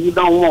take it if you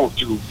don't want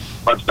to.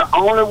 But the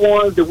only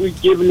ones that we're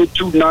giving it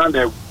to now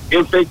that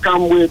if they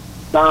come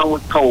down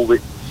with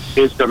COVID,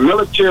 is the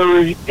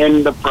military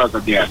and the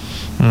president.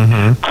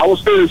 Mm-hmm. I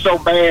was feeling so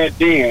bad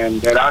then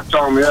that I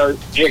told me,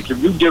 heck, if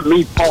you give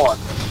me part,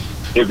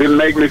 if it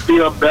make me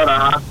feel better,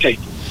 I'll take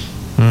it.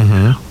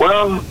 Mm-hmm.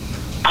 Well,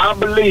 I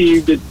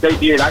believe that they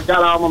did. I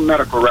got all my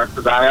medical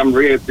records. I haven't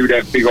read through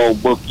that big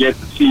old book yet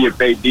to see if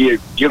they did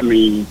give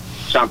me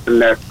something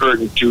that's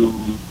pertinent to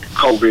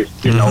COVID.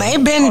 May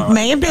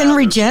have been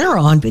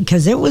Regeneron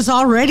because it was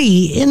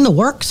already in the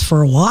works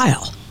for a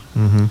while.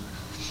 Mm-hmm.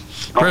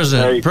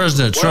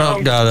 President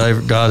Trump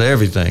got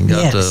everything.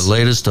 Got the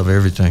latest of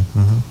everything.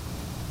 Mm-hmm.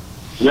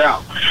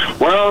 Yeah.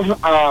 Well,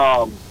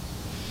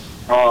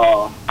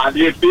 I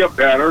did feel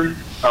better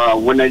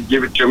when they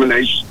give it to me.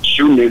 They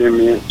shooting it in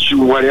me,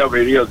 shooting whatever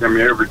it is in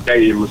me every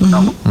day in my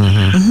stomach.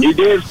 Mm-hmm. He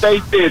did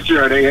state this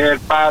year they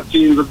had 5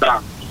 teams of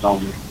doctors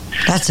on me.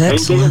 That's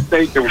excellent.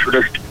 They did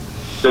state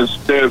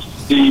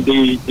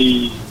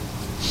the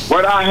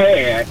what I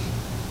had,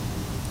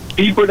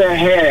 people that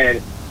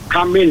had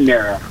come in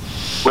there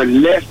with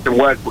less than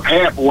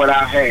half of what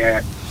I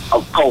had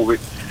of COVID,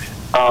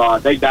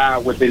 they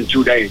died within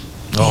 2 days.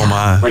 Oh,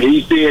 my. When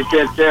he said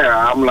that there,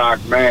 I'm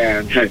like,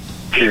 man, hey,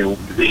 go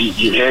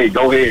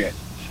ahead.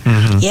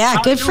 Mm-hmm. Yeah,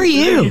 good for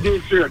you.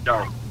 This year,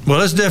 though.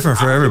 Well, it's different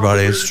for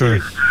everybody. It's true.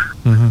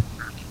 Mm-hmm.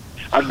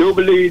 I do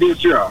believe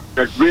this year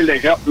that really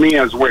helped me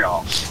as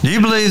well. Do you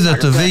believe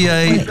that the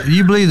VA?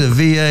 You believe the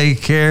VA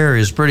care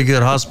is pretty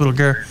good hospital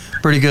care,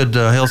 pretty good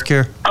health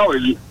care? Oh,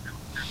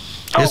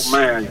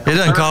 man! It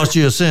doesn't cost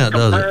you a cent,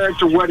 does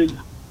it?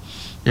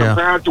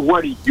 Compared to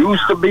what it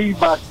used to be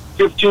about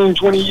 15,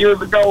 20 years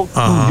ago,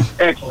 it's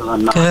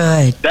excellent now.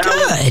 Good.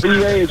 Dallas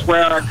VA is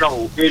where I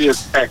go. It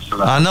is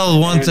excellent. I know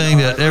one thing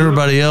that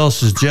everybody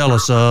else is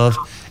jealous of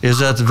is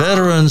that the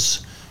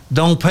veterans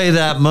don't pay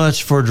that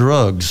much for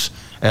drugs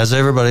as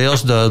everybody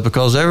else does,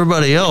 because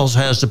everybody else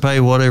has to pay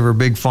whatever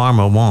Big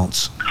Pharma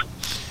wants.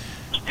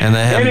 And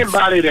they have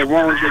anybody that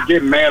wants to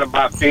get mad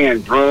about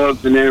paying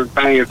drugs and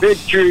everything, if it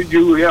cured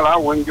you, hell, I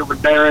wouldn't give a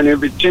darn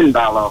if it's $10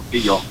 a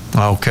pill.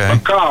 Okay.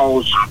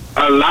 Because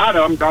a lot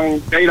of them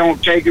don't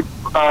take it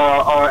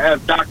as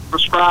doctor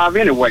prescribed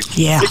anyway.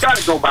 Yeah. You got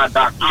to go by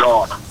doctor's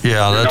order.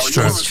 Yeah, that's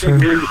true. That's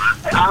true.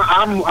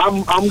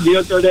 I'm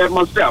guilty of that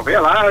myself.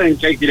 Hell, I didn't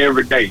take it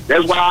every day.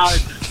 That's why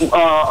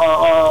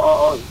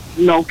I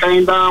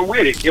came down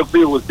with it if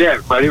it was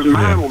that. But it was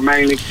mine was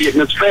mainly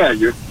kidney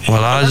failure.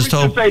 Well, I just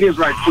hope. Let me say this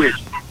right quick.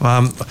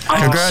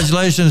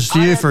 Congratulations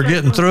to you for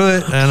getting through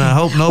it, and I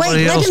hope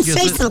nobody else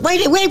gets it.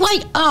 Wait.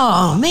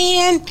 Oh,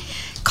 man.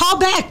 Call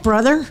back,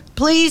 brother,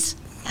 please.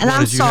 And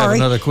I'm sorry.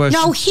 Another question?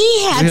 No,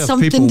 he had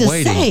something to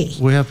say.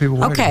 We have people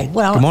waiting. Okay,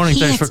 well. Good morning.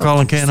 Thanks for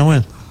calling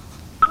Can-O-Win.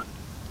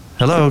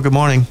 Hello. Good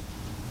morning.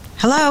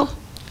 Hello.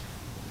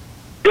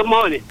 Good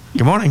morning.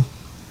 Good morning.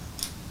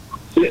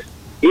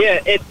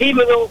 Yeah, if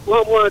people don't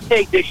want to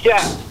take the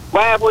shot,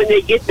 why when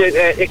they get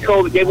the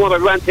COVID, they want to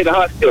run to the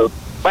hospital?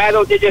 Why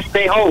don't they just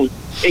stay home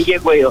and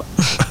get well?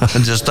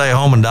 Just stay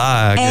home and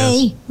die, I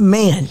guess.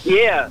 Amen.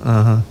 Yeah.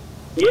 Uh-huh.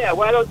 Yeah,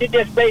 why don't they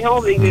just stay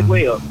home and get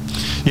well?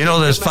 You know,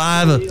 there's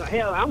five.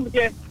 Hell, I'm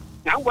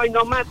waiting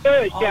on my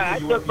third shot. I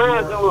took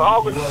mine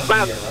on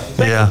my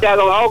second shot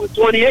on August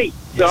 28th.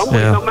 So I'm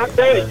waiting on my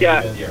third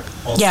shot.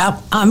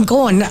 Yeah, I'm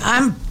going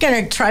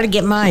to try to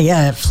get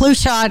my flu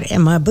shot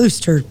and my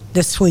booster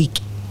this week.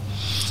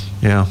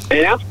 Yeah.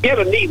 And I'm scared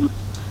of needles.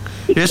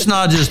 It's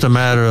not just a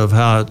matter of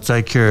how to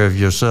take care of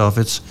yourself.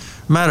 It's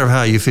a matter of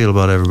how you feel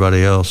about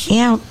everybody else.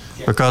 Yeah.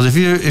 Because if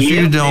you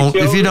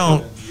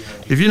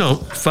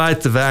don't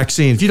fight the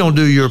vaccine, if you don't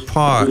do your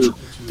part,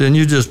 then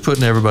you're just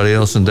putting everybody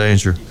else in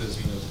danger.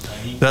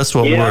 That's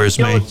what worries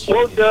me. I'm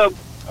sure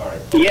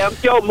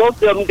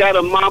most of them got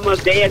a mama,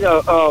 dad,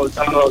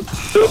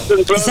 sister,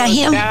 brother, is that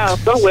him? child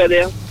somewhere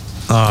there. All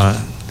right.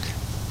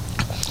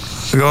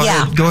 Go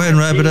ahead and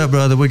wrap it up,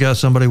 brother. We got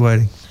somebody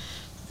waiting.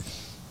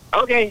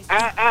 Okay,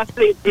 I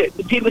think the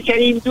people can't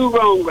even do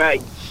wrong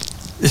right.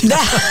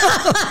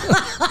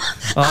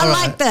 I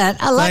like that.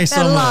 I like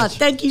that a lot.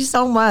 Thank you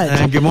so much.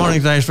 And good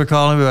morning. Thanks for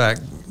calling me back.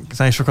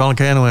 Thanks for calling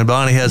Can-O-Win.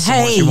 Bonnie has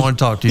someone she wanted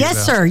to talk to you about.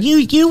 Yes, sir.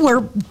 You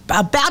were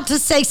about to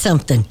say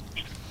something.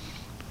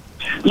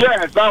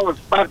 Yes, I was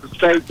about to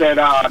say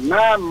that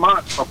 9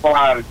 months before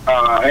I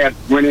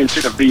went into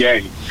the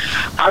VA,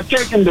 I've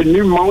taken the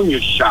pneumonia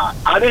shot.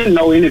 I didn't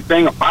know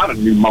anything about a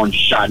pneumonia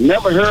shot.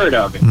 Never heard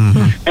of it.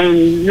 Mm-hmm.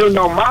 And,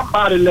 my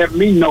body let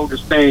me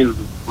notice things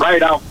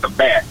right off the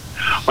bat.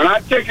 When I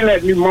taken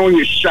that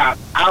pneumonia shot,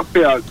 I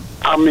felt,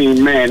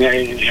 man,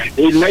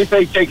 they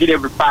say take it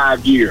every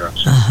 5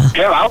 years. Uh-huh.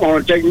 Hell, I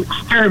want to take,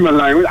 excuse my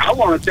language, I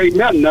want to take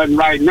nothing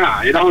right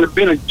now. It only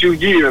been 2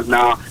 years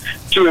now.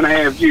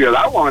 2.5 years.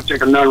 I want to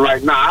take another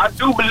right now. I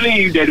do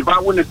believe that if I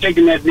wouldn't have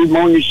taken that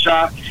pneumonia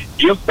shot,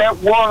 if that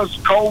was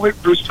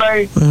COVID per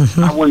se,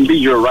 I wouldn't be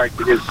here right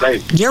to this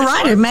day. You're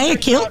right. It may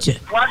have killed you.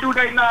 Why do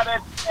they not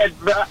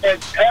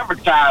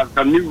advertise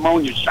the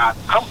pneumonia shot?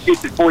 I'm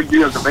 54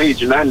 years of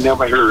age and I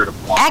never heard of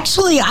one.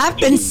 Actually, I've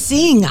been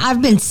seeing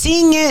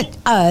it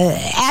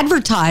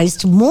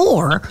advertised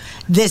more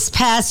this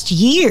past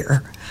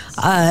year.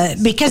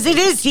 Because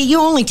you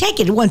only take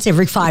it once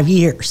every 5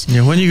 years.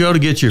 Yeah, when you go to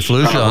get your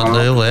flu shot,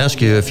 they'll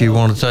ask you if you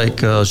want to take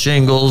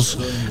shingles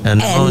and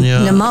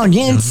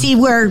pneumonia. And see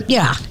where,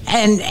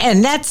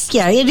 and that's,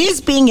 it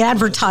is being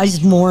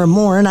advertised more and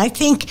more. And I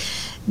think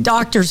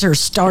doctors are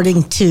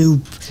starting to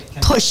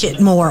push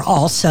it more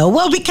also.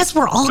 Well, because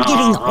we're all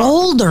getting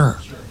older,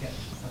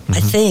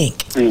 I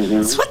think.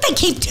 That's what they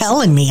keep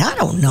telling me. I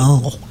don't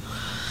know.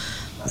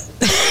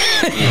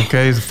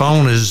 Okay, the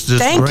phone is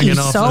just ringing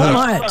off the hook. Thank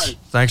you so much.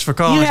 Thanks for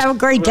calling. You have a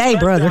great day,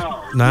 brother.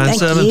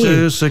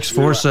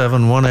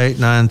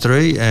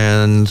 972-647-1893.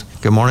 And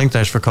good morning.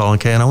 Thanks for calling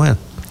Can-O-Win.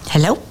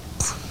 Hello.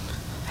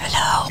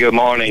 Good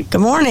morning.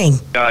 Good morning.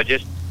 I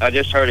just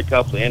heard a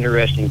couple of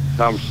interesting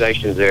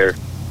conversations there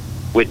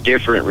with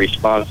different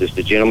responses.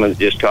 The gentleman that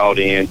just called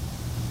in,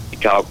 he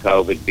caught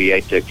COVID, VA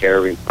took care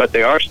of him. But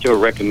they are still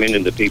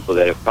recommending the people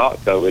that have caught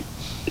COVID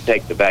to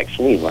take the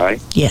vaccine,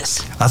 right?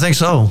 Yes. I think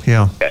so,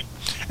 yeah. Okay.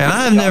 And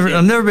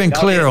I've never been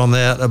clear on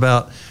that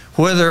about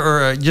whether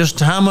or just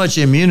how much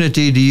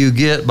immunity do you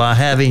get by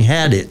having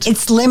had it.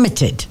 It's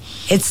limited.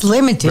 It's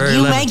limited. Very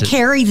you limited. may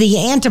carry the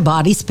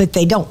antibodies, but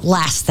they don't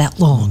last that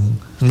long.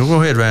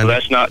 Go ahead, Randy.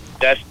 Well,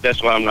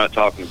 that's why I'm not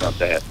talking about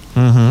that.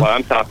 Mm-hmm. What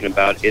I'm talking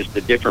about is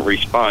the different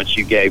response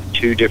you gave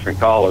two different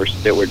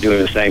callers that were doing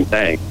the same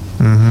thing.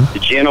 Mm-hmm. The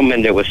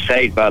gentleman that was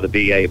saved by the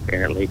VA,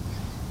 apparently,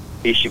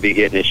 he should be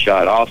getting his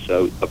shot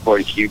also,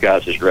 according to you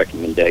guys'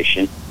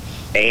 recommendation,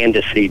 and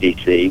the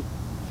CDC.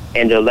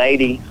 And the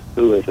lady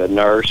who is a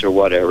nurse or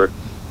whatever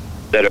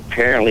that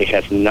apparently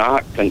has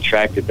not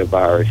contracted the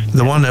virus.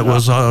 The one that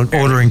was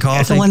ordering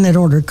coffee? The one that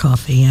ordered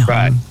coffee,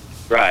 yeah.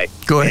 Right.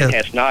 Go ahead. And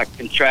has not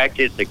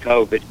contracted the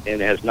COVID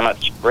and has not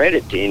spread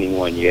it to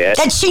anyone yet.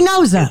 That she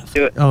knows of.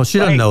 Oh, she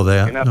doesn't know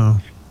that.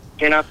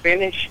 Can I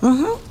finish?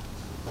 Mm-hmm.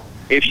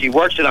 If she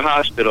works in a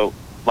hospital,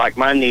 like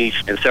my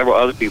niece and several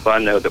other people I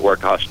know that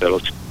work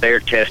hospitals, they're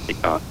testing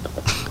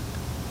constantly.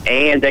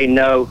 And they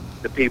know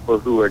the people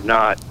who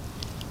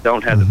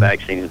don't have the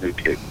vaccine and who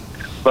do.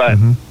 But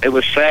it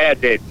was sad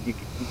that you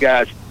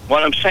guys,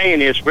 what I'm saying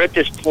is, we're at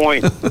this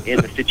point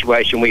in the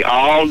situation, we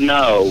all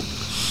know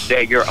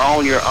that you're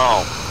on your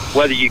own.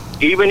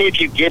 Even if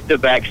you get the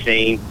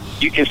vaccine,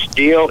 you can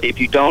still,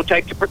 if you don't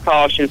take the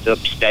precautions of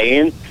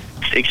staying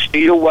 6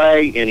 feet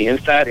away in the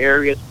inside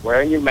areas,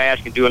 wearing your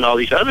mask and doing all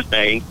these other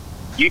things,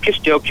 you can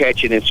still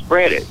catch it and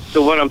spread it.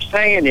 So what I'm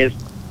saying is,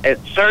 at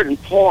a certain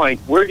point,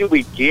 where do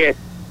we get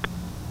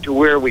to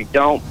where we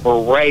don't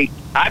berate?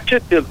 I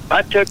took it.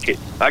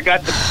 I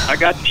got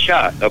the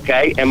shot,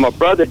 okay? And my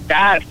brother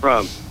died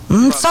from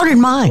so did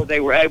mine. So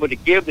they were able to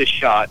give the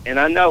shot, and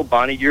I know,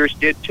 Bonnie, yours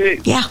did too.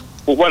 Yeah.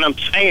 But what I'm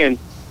saying,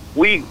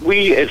 we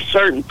at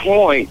certain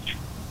points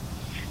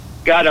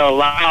got to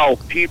allow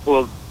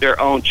people their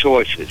own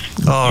choices.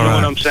 All right.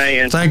 What I'm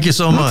saying? Thank you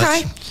so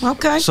much.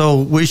 Okay.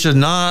 So we should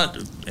not,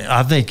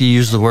 I think you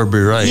used the word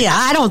berate. Yeah,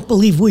 I don't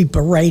believe we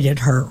berated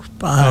her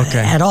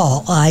at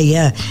all.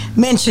 I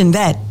mentioned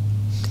that,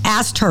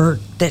 asked her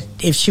that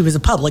if she was a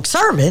public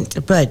servant,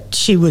 but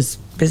she was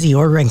busy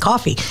ordering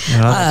coffee.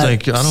 I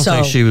don't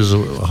think she was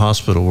a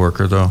hospital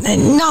worker, though.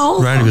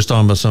 No. Randy was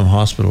talking about some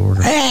hospital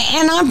worker.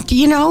 And I'm,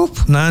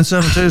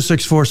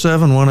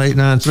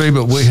 972-647-1893,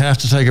 but we have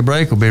to take a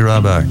break. We'll be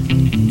right back.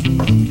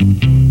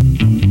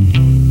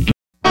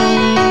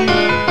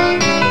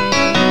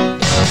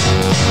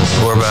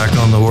 We're back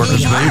on the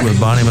Workers' Beat with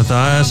Bonnie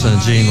Matthias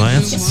and Gene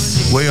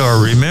Lance. We are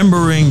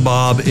remembering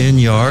Bob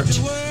Enyart,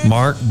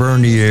 Mark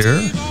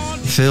Bernier,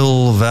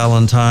 Phil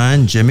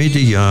Valentine, Jimmy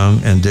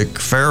DeYoung, and Dick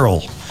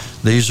Farrell.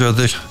 These are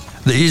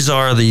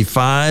the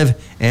 5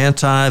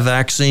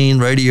 anti-vaccine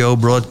radio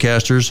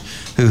broadcasters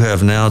who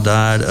have now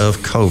died of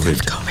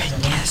COVID.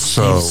 Yes.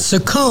 So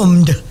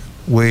succumbed.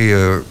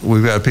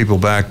 We've got people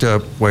backed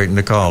up waiting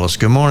to call us.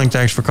 Good morning.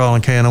 Thanks for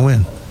calling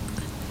KNON.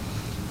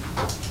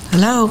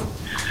 Hello.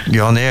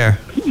 You on the air?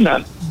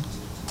 No.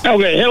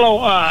 Okay. Hello.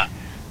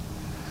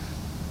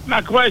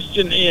 My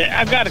question is,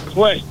 I've got a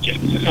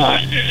question,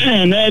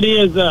 and that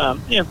is,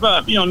 if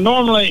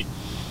normally,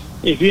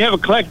 if you have a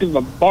collective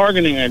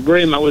bargaining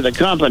agreement with a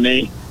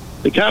company,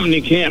 the company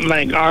can't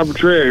make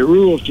arbitrary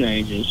rule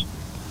changes.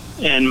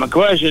 And my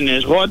question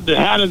is,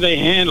 how do they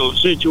handle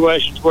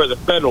situations where the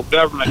federal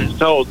government has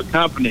told the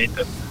company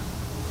to?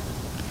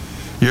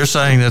 You're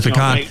saying that the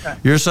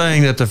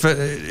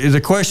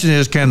question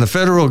is, can the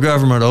federal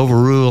government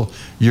overrule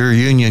your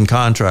union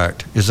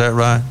contract? Is that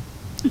right?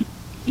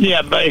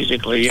 Yeah,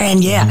 basically. Yeah.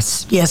 And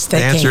yes, they can.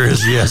 The answer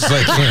is yes,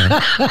 they can.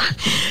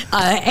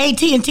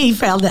 AT&T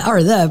found that,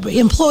 or the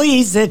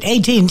employees at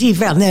AT&T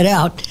found that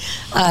out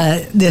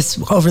this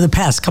over the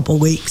past couple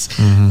of weeks.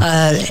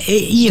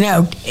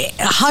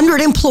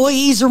 100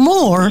 employees or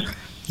more,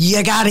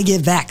 you got to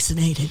get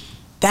vaccinated.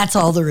 That's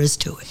all there is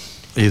to it.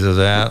 Either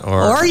that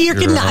or you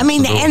can. I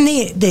mean, and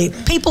the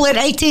people at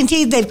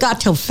AT&T, they've got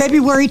till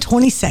February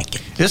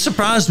 22nd. It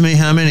surprised me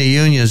how many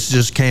unions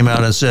just came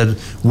out and said,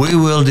 "We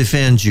will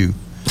defend you,"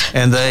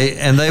 and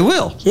they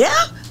will.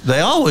 Yeah, they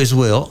always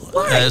will.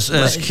 Right. As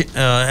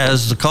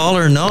the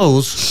caller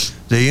knows,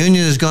 the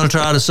union is going to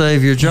try to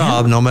save your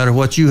job no matter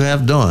what you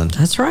have done.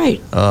 That's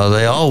right.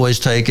 They always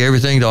take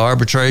everything to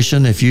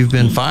arbitration if you've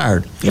been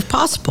fired, if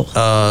possible.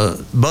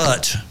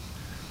 But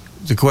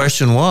the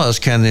question was,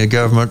 can the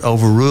government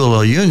overrule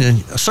a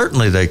union?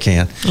 Certainly they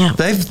can. Yeah.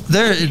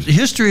 Their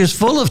history is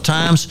full of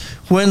times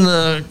when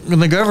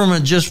the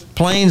government just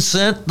plain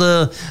sent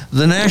the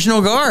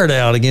National Guard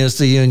out against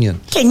the union.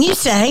 Can you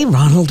say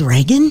Ronald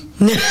Reagan?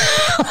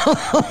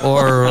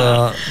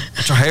 Or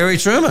Harry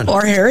Truman.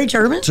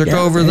 Took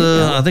over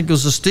I think it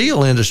was the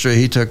steel industry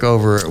he took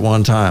over at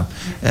one time.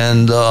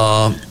 And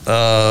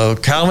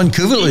Calvin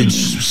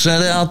Coolidge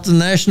sent out the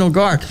National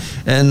Guard.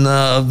 And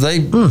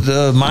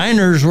the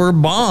miners were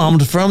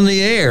bombed from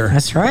the air.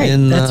 That's right.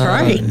 In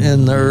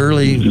the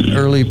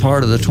early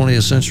part of the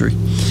 20th century.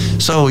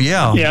 So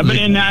yeah. Yeah, but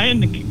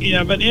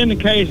in the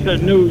case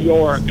of New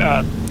York,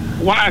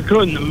 why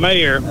couldn't the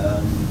mayor,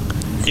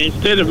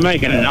 instead of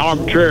making an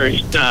arbitrary,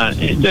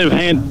 instead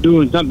of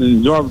doing something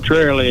as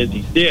arbitrarily as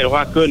he did,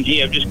 why couldn't he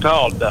have just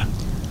called the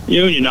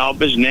union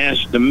office and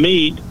asked to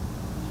meet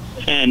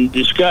and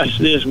discuss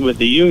this with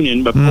the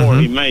union before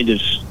he made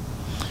this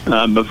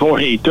before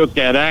he took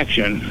that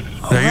action.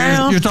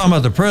 Now, you're talking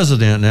about the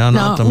president now,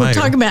 not the mayor. We're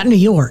talking about New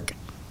York.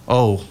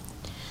 Oh.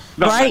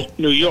 Right?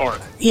 New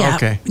York. Yeah.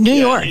 Okay. New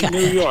York. New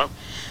York.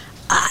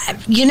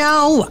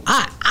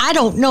 I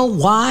don't know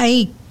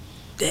why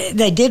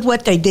they did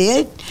what they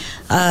did.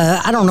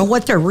 I don't know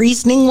what their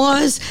reasoning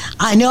was.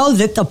 I know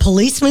that the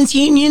policemen's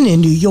union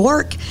in New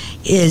York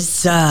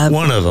is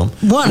one of them.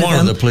 One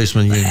of the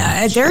policemen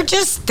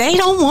unions. They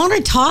don't want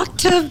to talk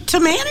to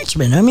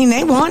management. I mean,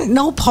 they want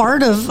no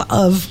part of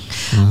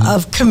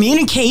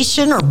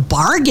communication or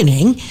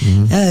bargaining.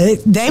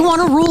 They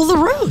want to rule the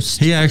roost.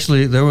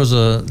 There was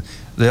the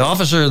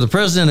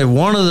president of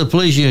one of the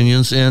police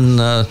unions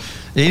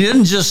he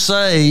didn't just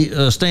say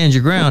stand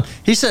your ground.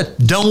 He said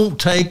don't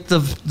take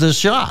the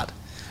shot.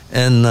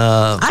 And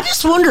I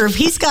just wonder if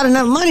he's got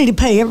enough money to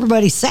pay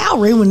everybody's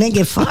salary when they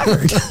get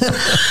fired.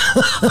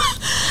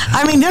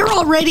 I mean, they're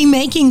already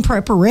making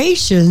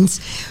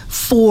preparations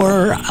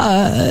for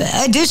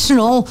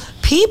additional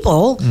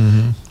people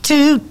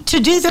to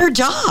do their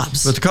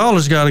jobs. But the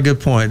caller's got a good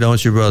point,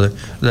 don't you, brother?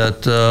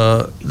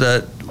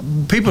 That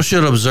people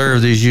should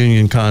observe these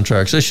union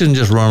contracts. They shouldn't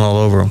just run all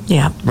over them.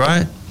 Yeah.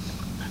 Right?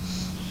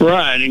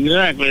 Right,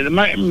 exactly. The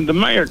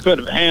mayor could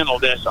have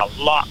handled this a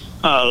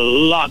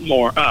lot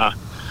more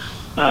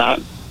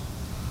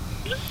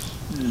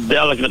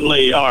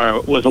delicately,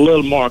 or with a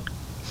little more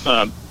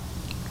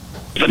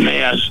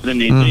finesse than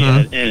he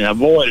did, and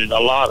avoided a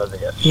lot of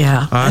this.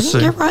 Yeah, I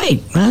think you're right.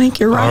 All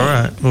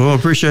right. Well,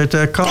 appreciate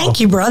that call.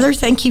 Thank you, brother.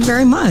 Thank you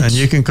very much. And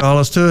you can call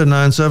us too at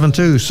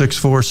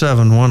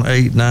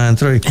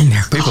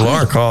 972-647-1893. People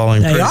are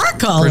calling.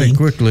 Pretty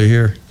quickly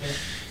here.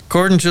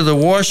 According to the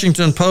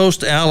Washington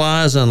Post,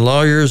 allies and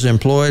lawyers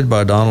employed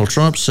by Donald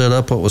Trump set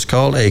up what was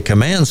called a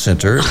command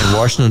center in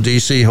Washington,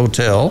 D.C.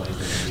 hotel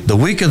the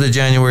week of the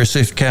January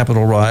 6th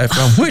Capitol riot,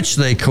 from which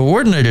they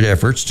coordinated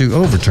efforts to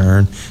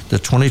overturn the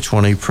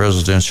 2020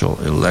 presidential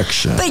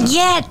election. But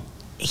yet,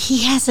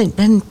 he hasn't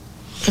been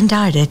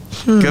indicted.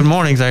 Good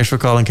morning. Thanks for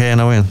calling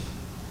KNON.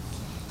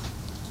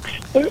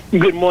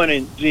 Good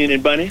morning, Gene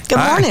and Bunny. Good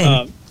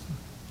morning.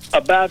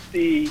 About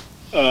the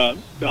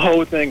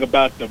whole thing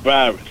about the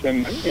virus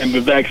and the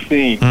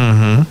vaccine.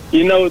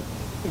 You know,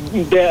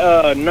 there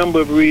are a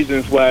number of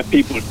reasons why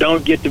people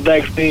don't get the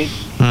vaccine.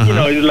 You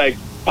know, it's like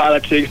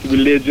politics,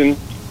 religion,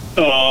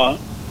 the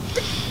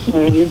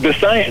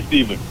science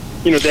even.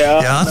 You know,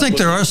 I think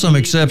there are some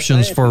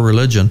exceptions for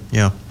religion.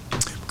 Yeah.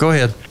 Go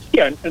ahead.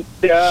 Yeah,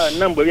 there are a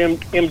number of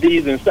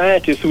MDs and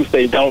scientists who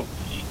say don't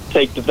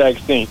take the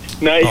vaccine.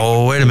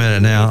 Now, wait a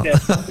minute now.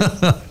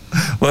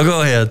 Well,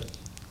 go ahead.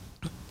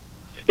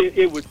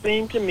 It would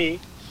seem to me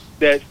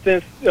that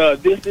since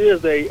this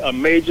is a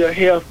major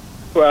health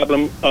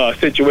problem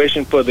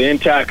situation for the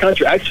entire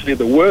country, actually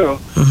the world,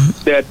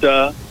 that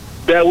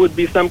there would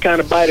be some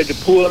kind of body to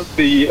pull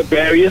the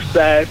various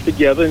sides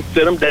together and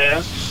sit them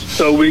down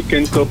so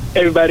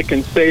everybody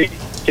can see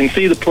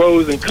the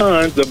pros and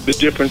cons of the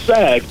different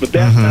sides. But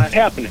that's not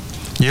happening.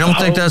 You don't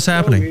think that's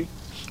happening?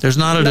 There's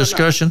not a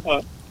discussion?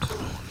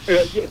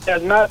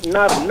 There's not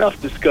enough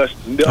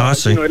discussion. I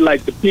see. You know,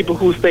 like the people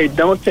who say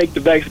don't take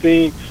the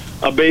vaccine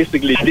are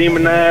basically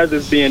demonized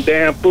as being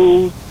damn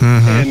fools,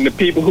 and the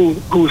people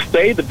who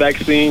say the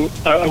vaccine,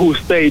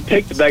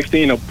 take the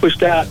vaccine, are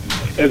pushed out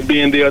as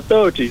being the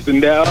authorities,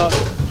 and there are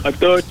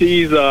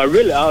authorities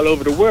really all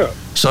over the world.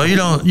 So you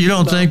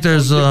don't think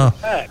there's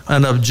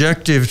an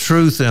objective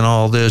truth in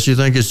all this? You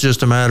think it's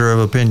just a matter of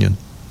opinion?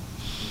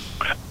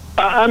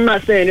 I'm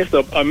not saying it's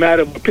a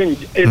matter of opinion.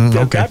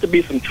 There's got to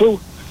be some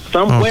truth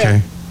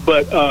somewhere,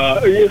 but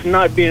it's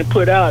not being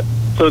put out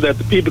so that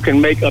the people can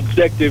make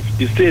objective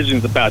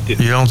decisions about this.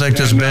 You don't think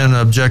there's been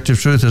objective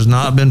truth has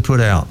not been put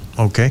out?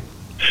 Okay.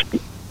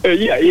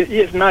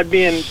 It's not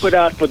being put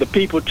out for the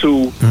people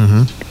to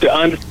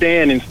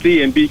understand and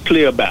see and be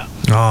clear about.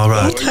 All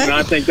right. So,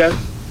 I think that's...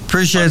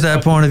 Appreciate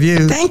that point of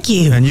view. Thank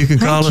you. And you can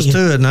call us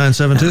too at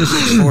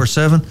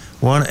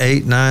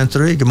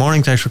 972-647-1893. Good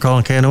morning. Thanks for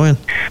calling KNON.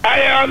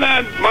 Hi, y'all.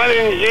 My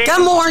name is Jim.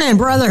 Good morning,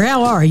 brother.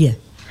 How are you?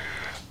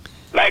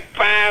 Like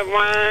fine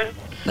wine.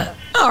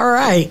 All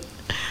right.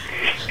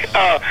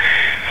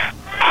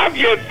 I'm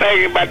just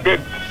thinking about this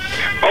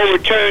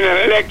overturning an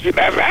election.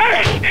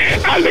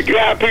 I look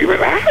at people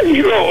and how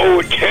you gonna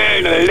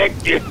overturn an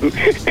election?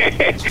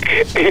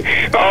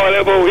 All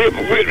them old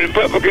hypocrite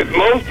Republicans,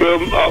 most of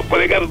them, but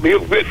they got to be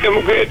hypocrite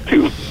Democrats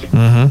too.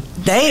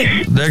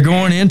 They're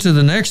going into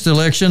the next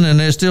election and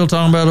they're still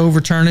talking about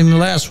overturning the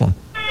last one.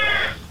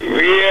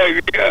 Yeah.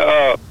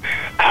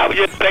 I was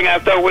just thinking, I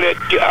thought with that,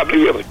 I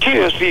believe it was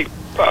Tennessee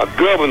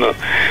governor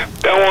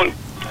that want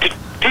to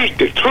teach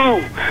the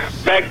truth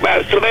back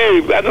by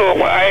slaves. I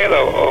know I had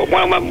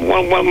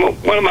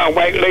one of my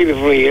white lady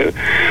friends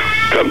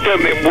come tell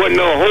me it wasn't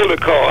no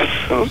Holocaust.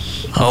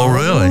 Oh,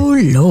 really? Oh,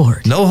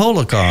 Lord. No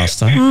Holocaust,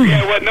 huh?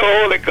 Yeah, it wasn't no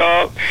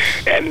Holocaust.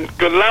 And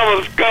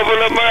Columbus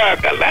discovered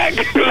America.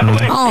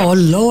 Oh,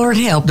 Lord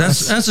help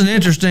us. That's an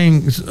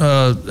interesting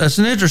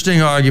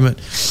argument,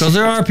 because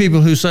there are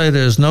people who say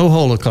there's no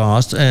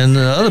Holocaust, and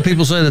other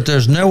people say that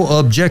there's no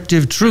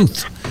objective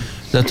truth,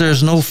 that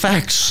there's no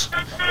facts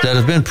that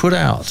have been put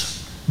out.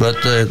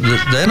 But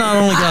they not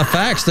only got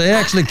facts, they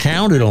actually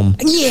counted them.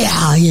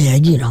 Yeah,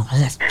 you know,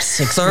 that's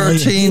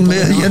 13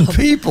 million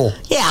people.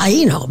 Yeah,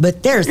 you know,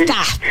 but there's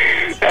that.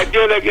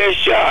 Until they get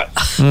shot.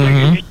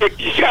 You take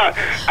your shot.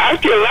 I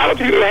see a lot of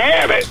people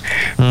have it.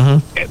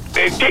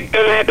 They take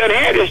that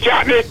had the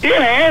shot and they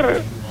still have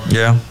it.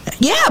 Yeah.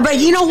 Yeah, but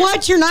you know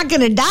what? You're not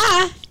going to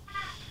die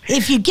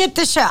if you get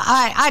the shot.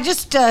 I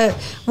just,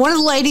 one of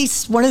the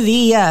ladies, one of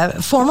the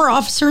former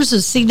officers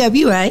of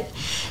CWA,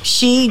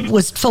 she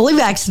was fully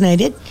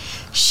vaccinated.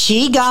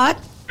 She got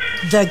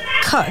the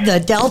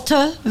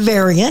Delta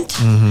variant.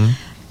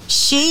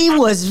 She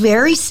was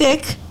very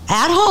sick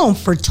at home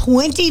for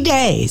 20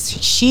 days.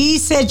 She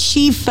said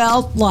she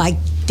felt like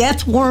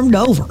death warmed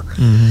over.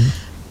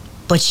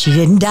 But she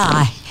didn't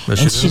die.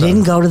 And she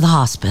didn't go to the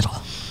hospital.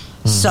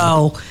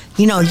 So,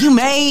 you know, you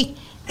may...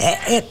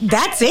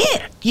 that's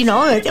it. You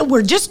know,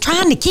 we're just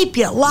trying to keep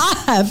you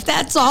alive.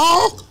 That's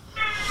all.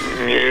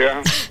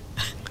 Yeah.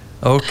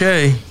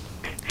 Okay.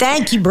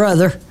 Thank you,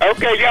 brother.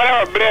 Okay, y'all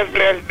have a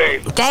blessed day.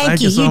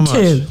 Thank you so much.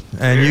 too.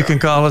 And you can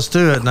call us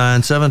too at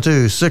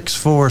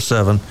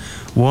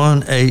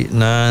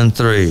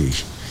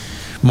 972-647-1893.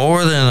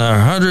 More than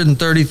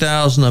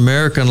 130,000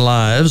 American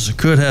lives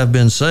could have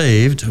been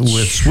saved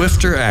with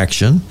swifter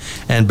action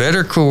and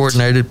better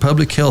coordinated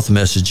public health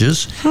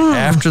messages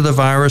after the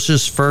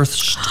virus's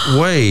first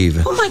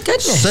wave. Oh, my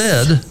goodness.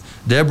 Said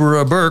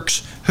Deborah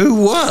Birx,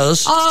 who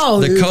was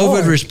the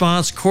COVID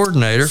response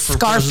coordinator for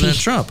President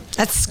Trump.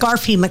 That's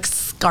Scarfy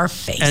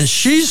McScarface. And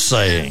she's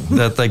saying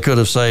that they could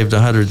have saved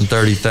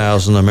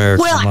 130,000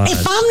 American lives. Well,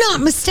 if I'm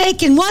not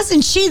mistaken,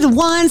 wasn't she the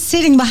one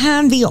sitting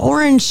behind the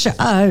orange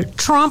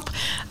Trump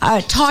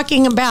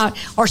talking about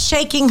or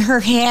shaking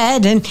her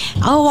head and,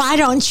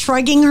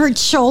 shrugging her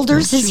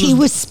shoulders as he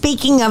was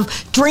speaking of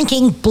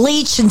drinking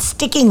bleach and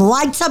sticking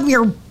lights up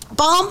your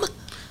bum?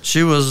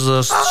 She was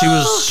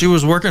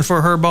working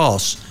for her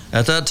boss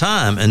at that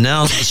time, and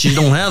now she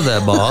don't have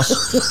that boss.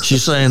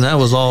 She's saying that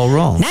was all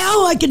wrong.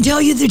 Now I can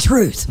tell you the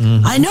truth.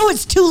 I know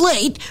it's too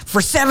late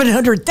for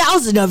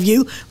 700,000 of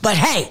you, but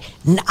hey,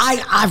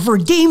 I've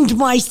redeemed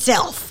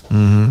myself.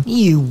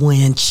 You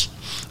wench.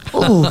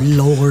 Oh,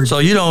 Lord. So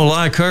you don't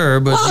like her,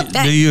 but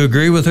do you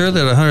agree with her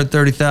that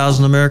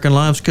 130,000 American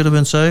lives could have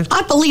been saved?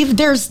 I believe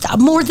there's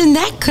more than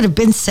that could have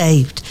been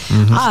saved.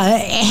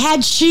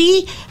 Had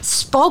she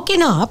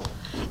spoken up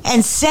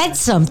and said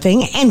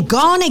something and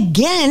gone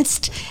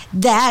against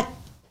that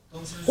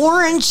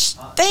orange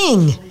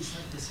thing.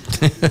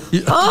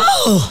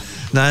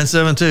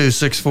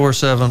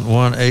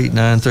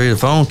 972-647-1893. The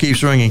phone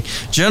keeps ringing.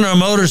 General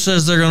Motors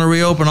says they're going to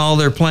reopen all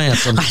their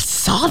plants. I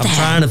saw that. I'm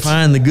trying to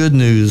find the good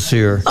news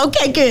here.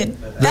 Okay, good.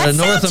 The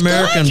North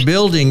American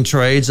Building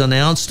Trades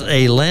announced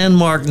a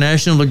landmark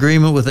national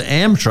agreement with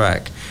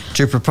Amtrak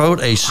to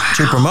promote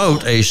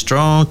a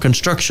strong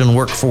construction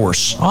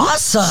workforce.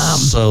 Awesome.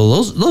 So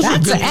those are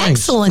good things.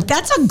 Excellent.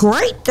 That's a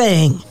great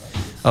thing.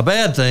 A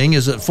bad thing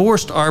is that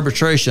forced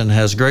arbitration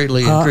has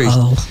greatly increased.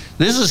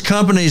 This is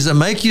companies that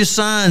make you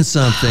sign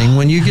something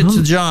when you get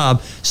the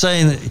job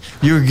saying that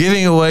you're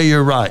giving away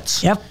your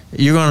rights. Yep.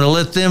 You're going to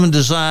let them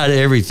decide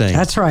everything.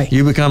 That's right.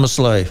 You become a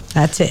slave.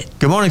 That's it.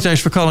 Good morning.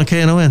 Thanks for calling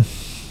KNON.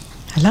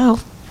 Hello.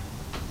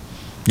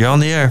 You're on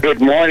the air.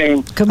 Good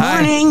morning. Good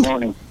morning. Good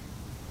morning.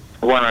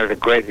 One of the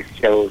greatest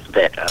shows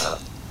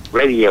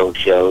radio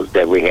shows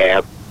that we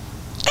have.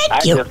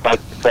 Thank you. I just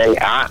like to say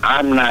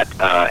I'm not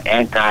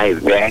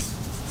anti-vax,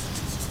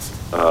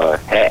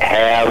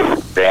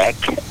 have vax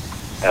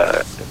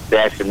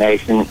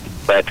vaccination,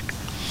 but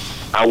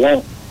I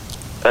want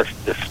us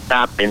to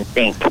stop and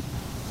think.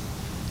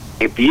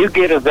 If you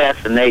get a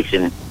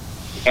vaccination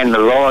and the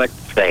Lord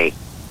say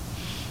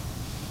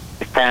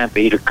it's time for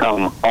you to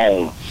come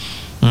home,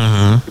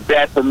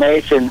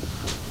 vaccination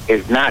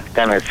is not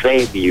going to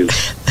save you.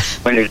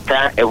 When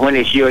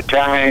it's your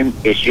time,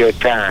 it's your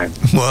time.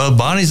 Well,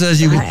 Bonnie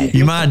says you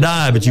might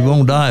die, but you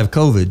won't die of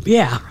COVID.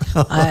 Yeah,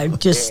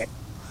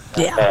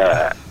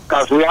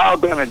 because we're all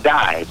going to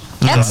die.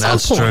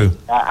 That's true.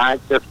 I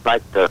just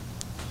like to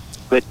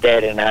put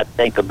that, and I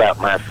think about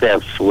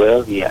myself.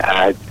 Well,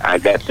 yeah, I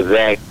got the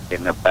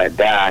vaccine if I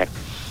die,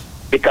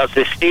 because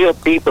there's still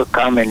people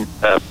coming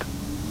up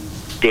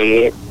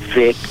dead,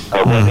 sick,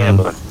 or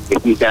whatever.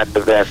 If you got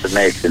the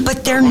vaccination,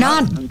 but they're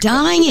not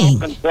dying.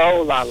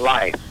 Control our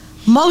life.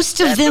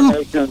 Most of them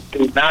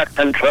do not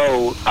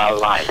control our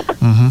life.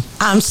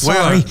 I'm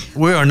sorry.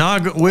 We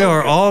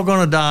are all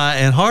going to die,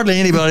 and hardly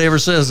anybody ever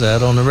says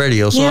that on the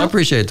radio. So I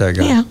appreciate that,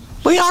 guy. Yeah,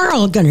 we are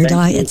all going to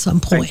die at some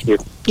point.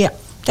 Yeah.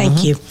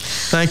 Thank you.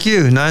 Thank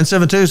you.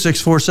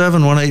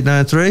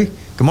 972-647-1893.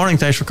 Good morning.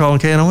 Thanks for calling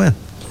KNON.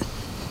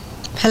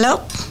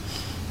 Hello.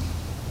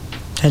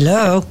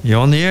 Hello. You're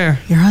on the air.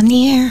 You're on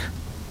the air.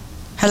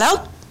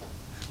 Hello.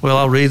 Well,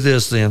 I'll read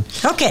this then.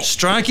 Okay.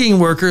 Striking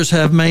workers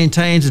have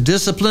maintained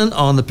discipline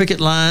on the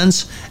picket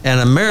lines, and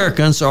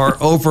Americans are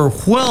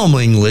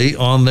overwhelmingly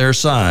on their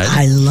side.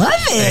 I love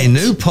it. A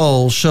new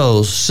poll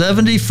shows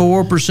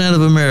 74%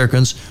 of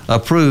Americans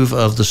approve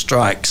of the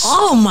strikes.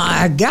 Oh,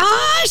 my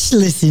gosh.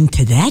 Listen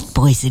to that,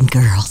 boys and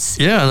girls.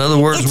 Yeah, in other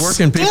words,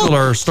 working people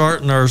are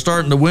starting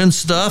to win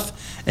stuff,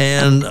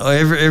 and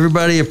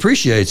everybody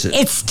appreciates it.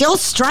 It's still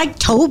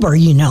Striketober,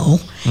 you know.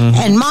 Mm-hmm.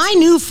 And my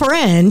new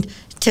friend,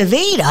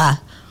 Tavita,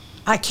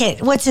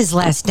 what's his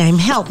last name?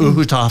 Help me.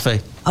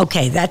 Uhutafe.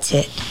 Okay, that's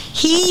it.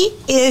 He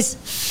is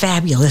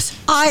fabulous.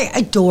 I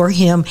adore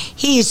him.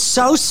 He is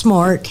so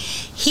smart.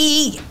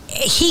 He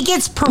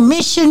gets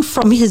permission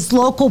from his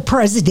local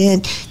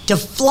president to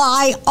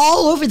fly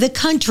all over the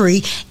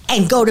country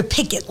and go to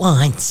picket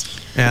lines.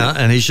 Yeah,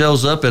 and he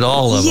shows up at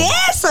all of them.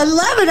 Yes, I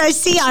love it.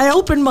 I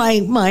open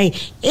my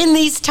In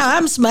These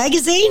Times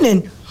magazine,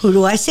 and who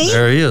do I see?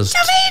 There he is.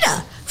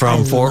 Tavita.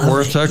 From Fort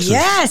Worth, Texas.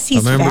 Yes,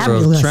 he's a member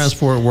fabulous. of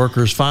Transport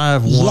Workers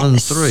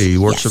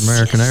 513, works at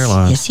American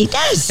Airlines. Yes, he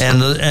does.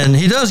 And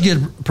he does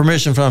get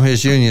permission from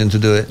his union to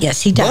do it.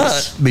 Yes, he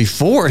does. But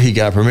before he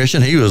got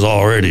permission, he was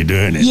already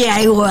doing it. Yeah,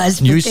 he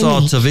was. You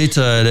saw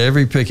Tavita at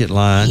every picket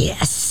line.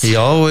 Yes. He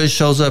always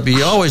shows up.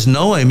 You always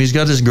know him. He's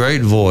got this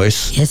great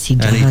voice. Yes, he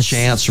does. And he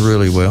chants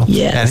really well.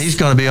 Yes. And he's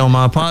going to be on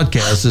my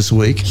podcast this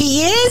week.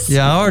 He is?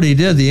 Yeah, I already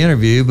did the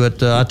interview,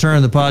 but I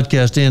turned the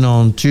podcast in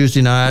on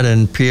Tuesday night,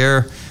 and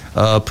Pierre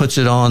puts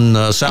it on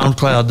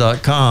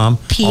SoundCloud.com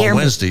on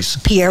Wednesdays.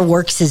 Pierre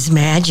works his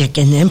magic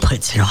and then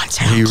puts it on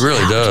SoundCloud. He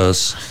really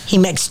does. He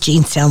makes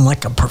Gene sound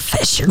like a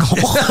professional.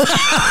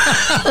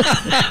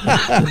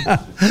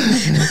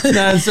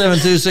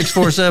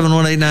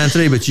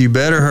 972-647-1893, but you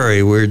better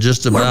hurry. We're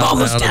just about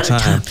out of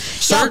time.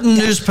 Certain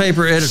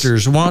newspaper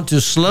editors want to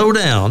slow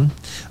down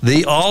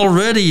the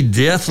already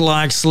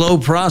death-like slow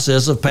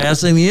process of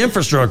passing the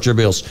infrastructure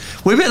bills.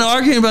 We've been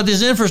arguing about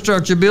these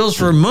infrastructure bills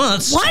for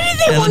months. Why do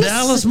they want the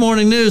Dallas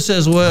Morning News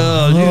says,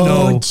 well, you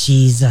know. Oh,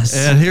 Jesus.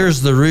 And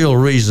here's the real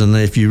reason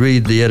if you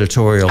read the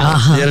editorial.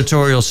 The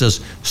editorial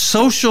says,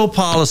 social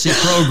policy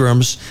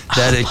programs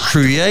that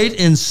create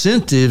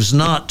incentives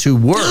not to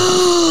work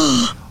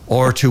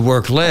or to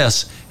work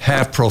less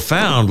have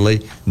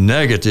profoundly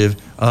negative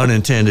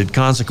unintended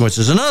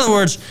consequences. In other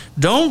words,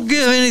 don't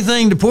give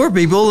anything to poor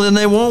people, then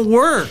they won't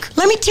work.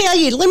 Let me tell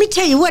you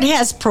what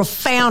has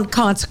profound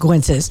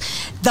consequences.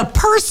 The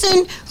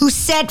person who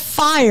set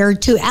fire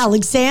to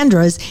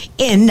Alexandra's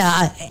in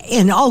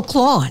Oak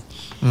Lawn.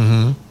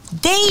 Mm-hmm.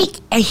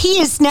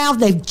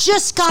 They've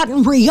just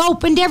gotten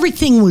reopened.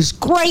 Everything was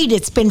great.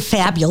 It's been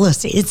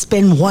fabulous. It's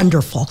been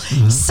wonderful.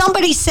 Mm-hmm.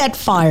 Somebody set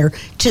fire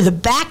to the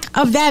back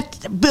of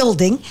that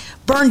building,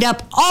 burned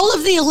up all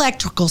of the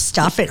electrical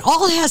stuff. It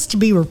all has to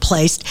be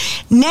replaced.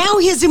 Now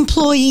his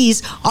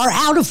employees are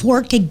out of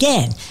work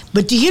again.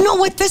 But do you know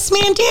what this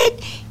man did?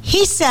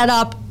 He set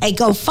up a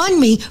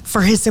GoFundMe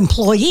for his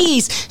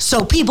employees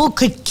so people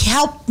could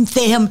help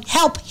him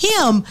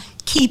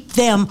keep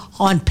them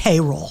on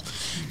payroll.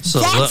 So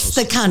that's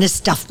the kind of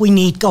stuff we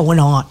need going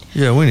on.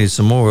 Yeah, we need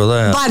some more of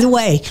that. By the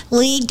way,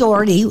 Lee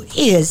Doherty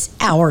is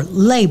our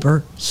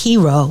labor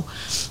hero.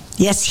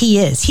 Yes, he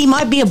is. He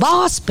might be a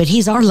boss, but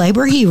he's our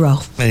labor hero.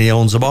 And he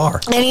owns a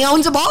bar.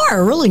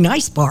 A really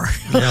nice bar.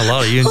 Yeah, a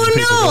lot of union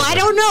people. I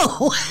don't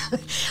know.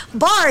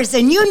 Bars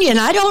and union,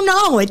 I don't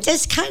know. It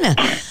just kind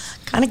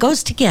of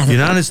goes together.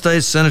 United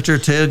States Senator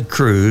Ted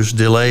Cruz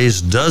delays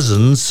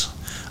dozens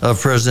of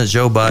President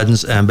Joe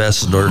Biden's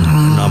ambassador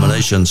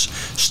nominations,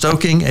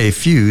 stoking a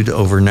feud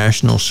over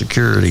national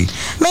security.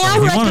 If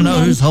you want to know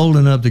who's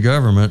holding up the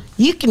government,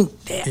 you can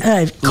look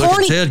at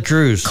Ted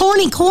Cruz.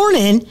 Corny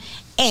Cornyn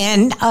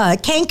and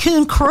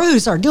Cancun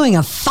Cruz are doing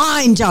a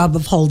fine job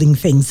of holding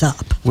things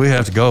up. We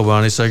have to go,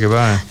 Bonnie. Say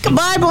goodbye.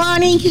 Goodbye,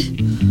 Bonnie.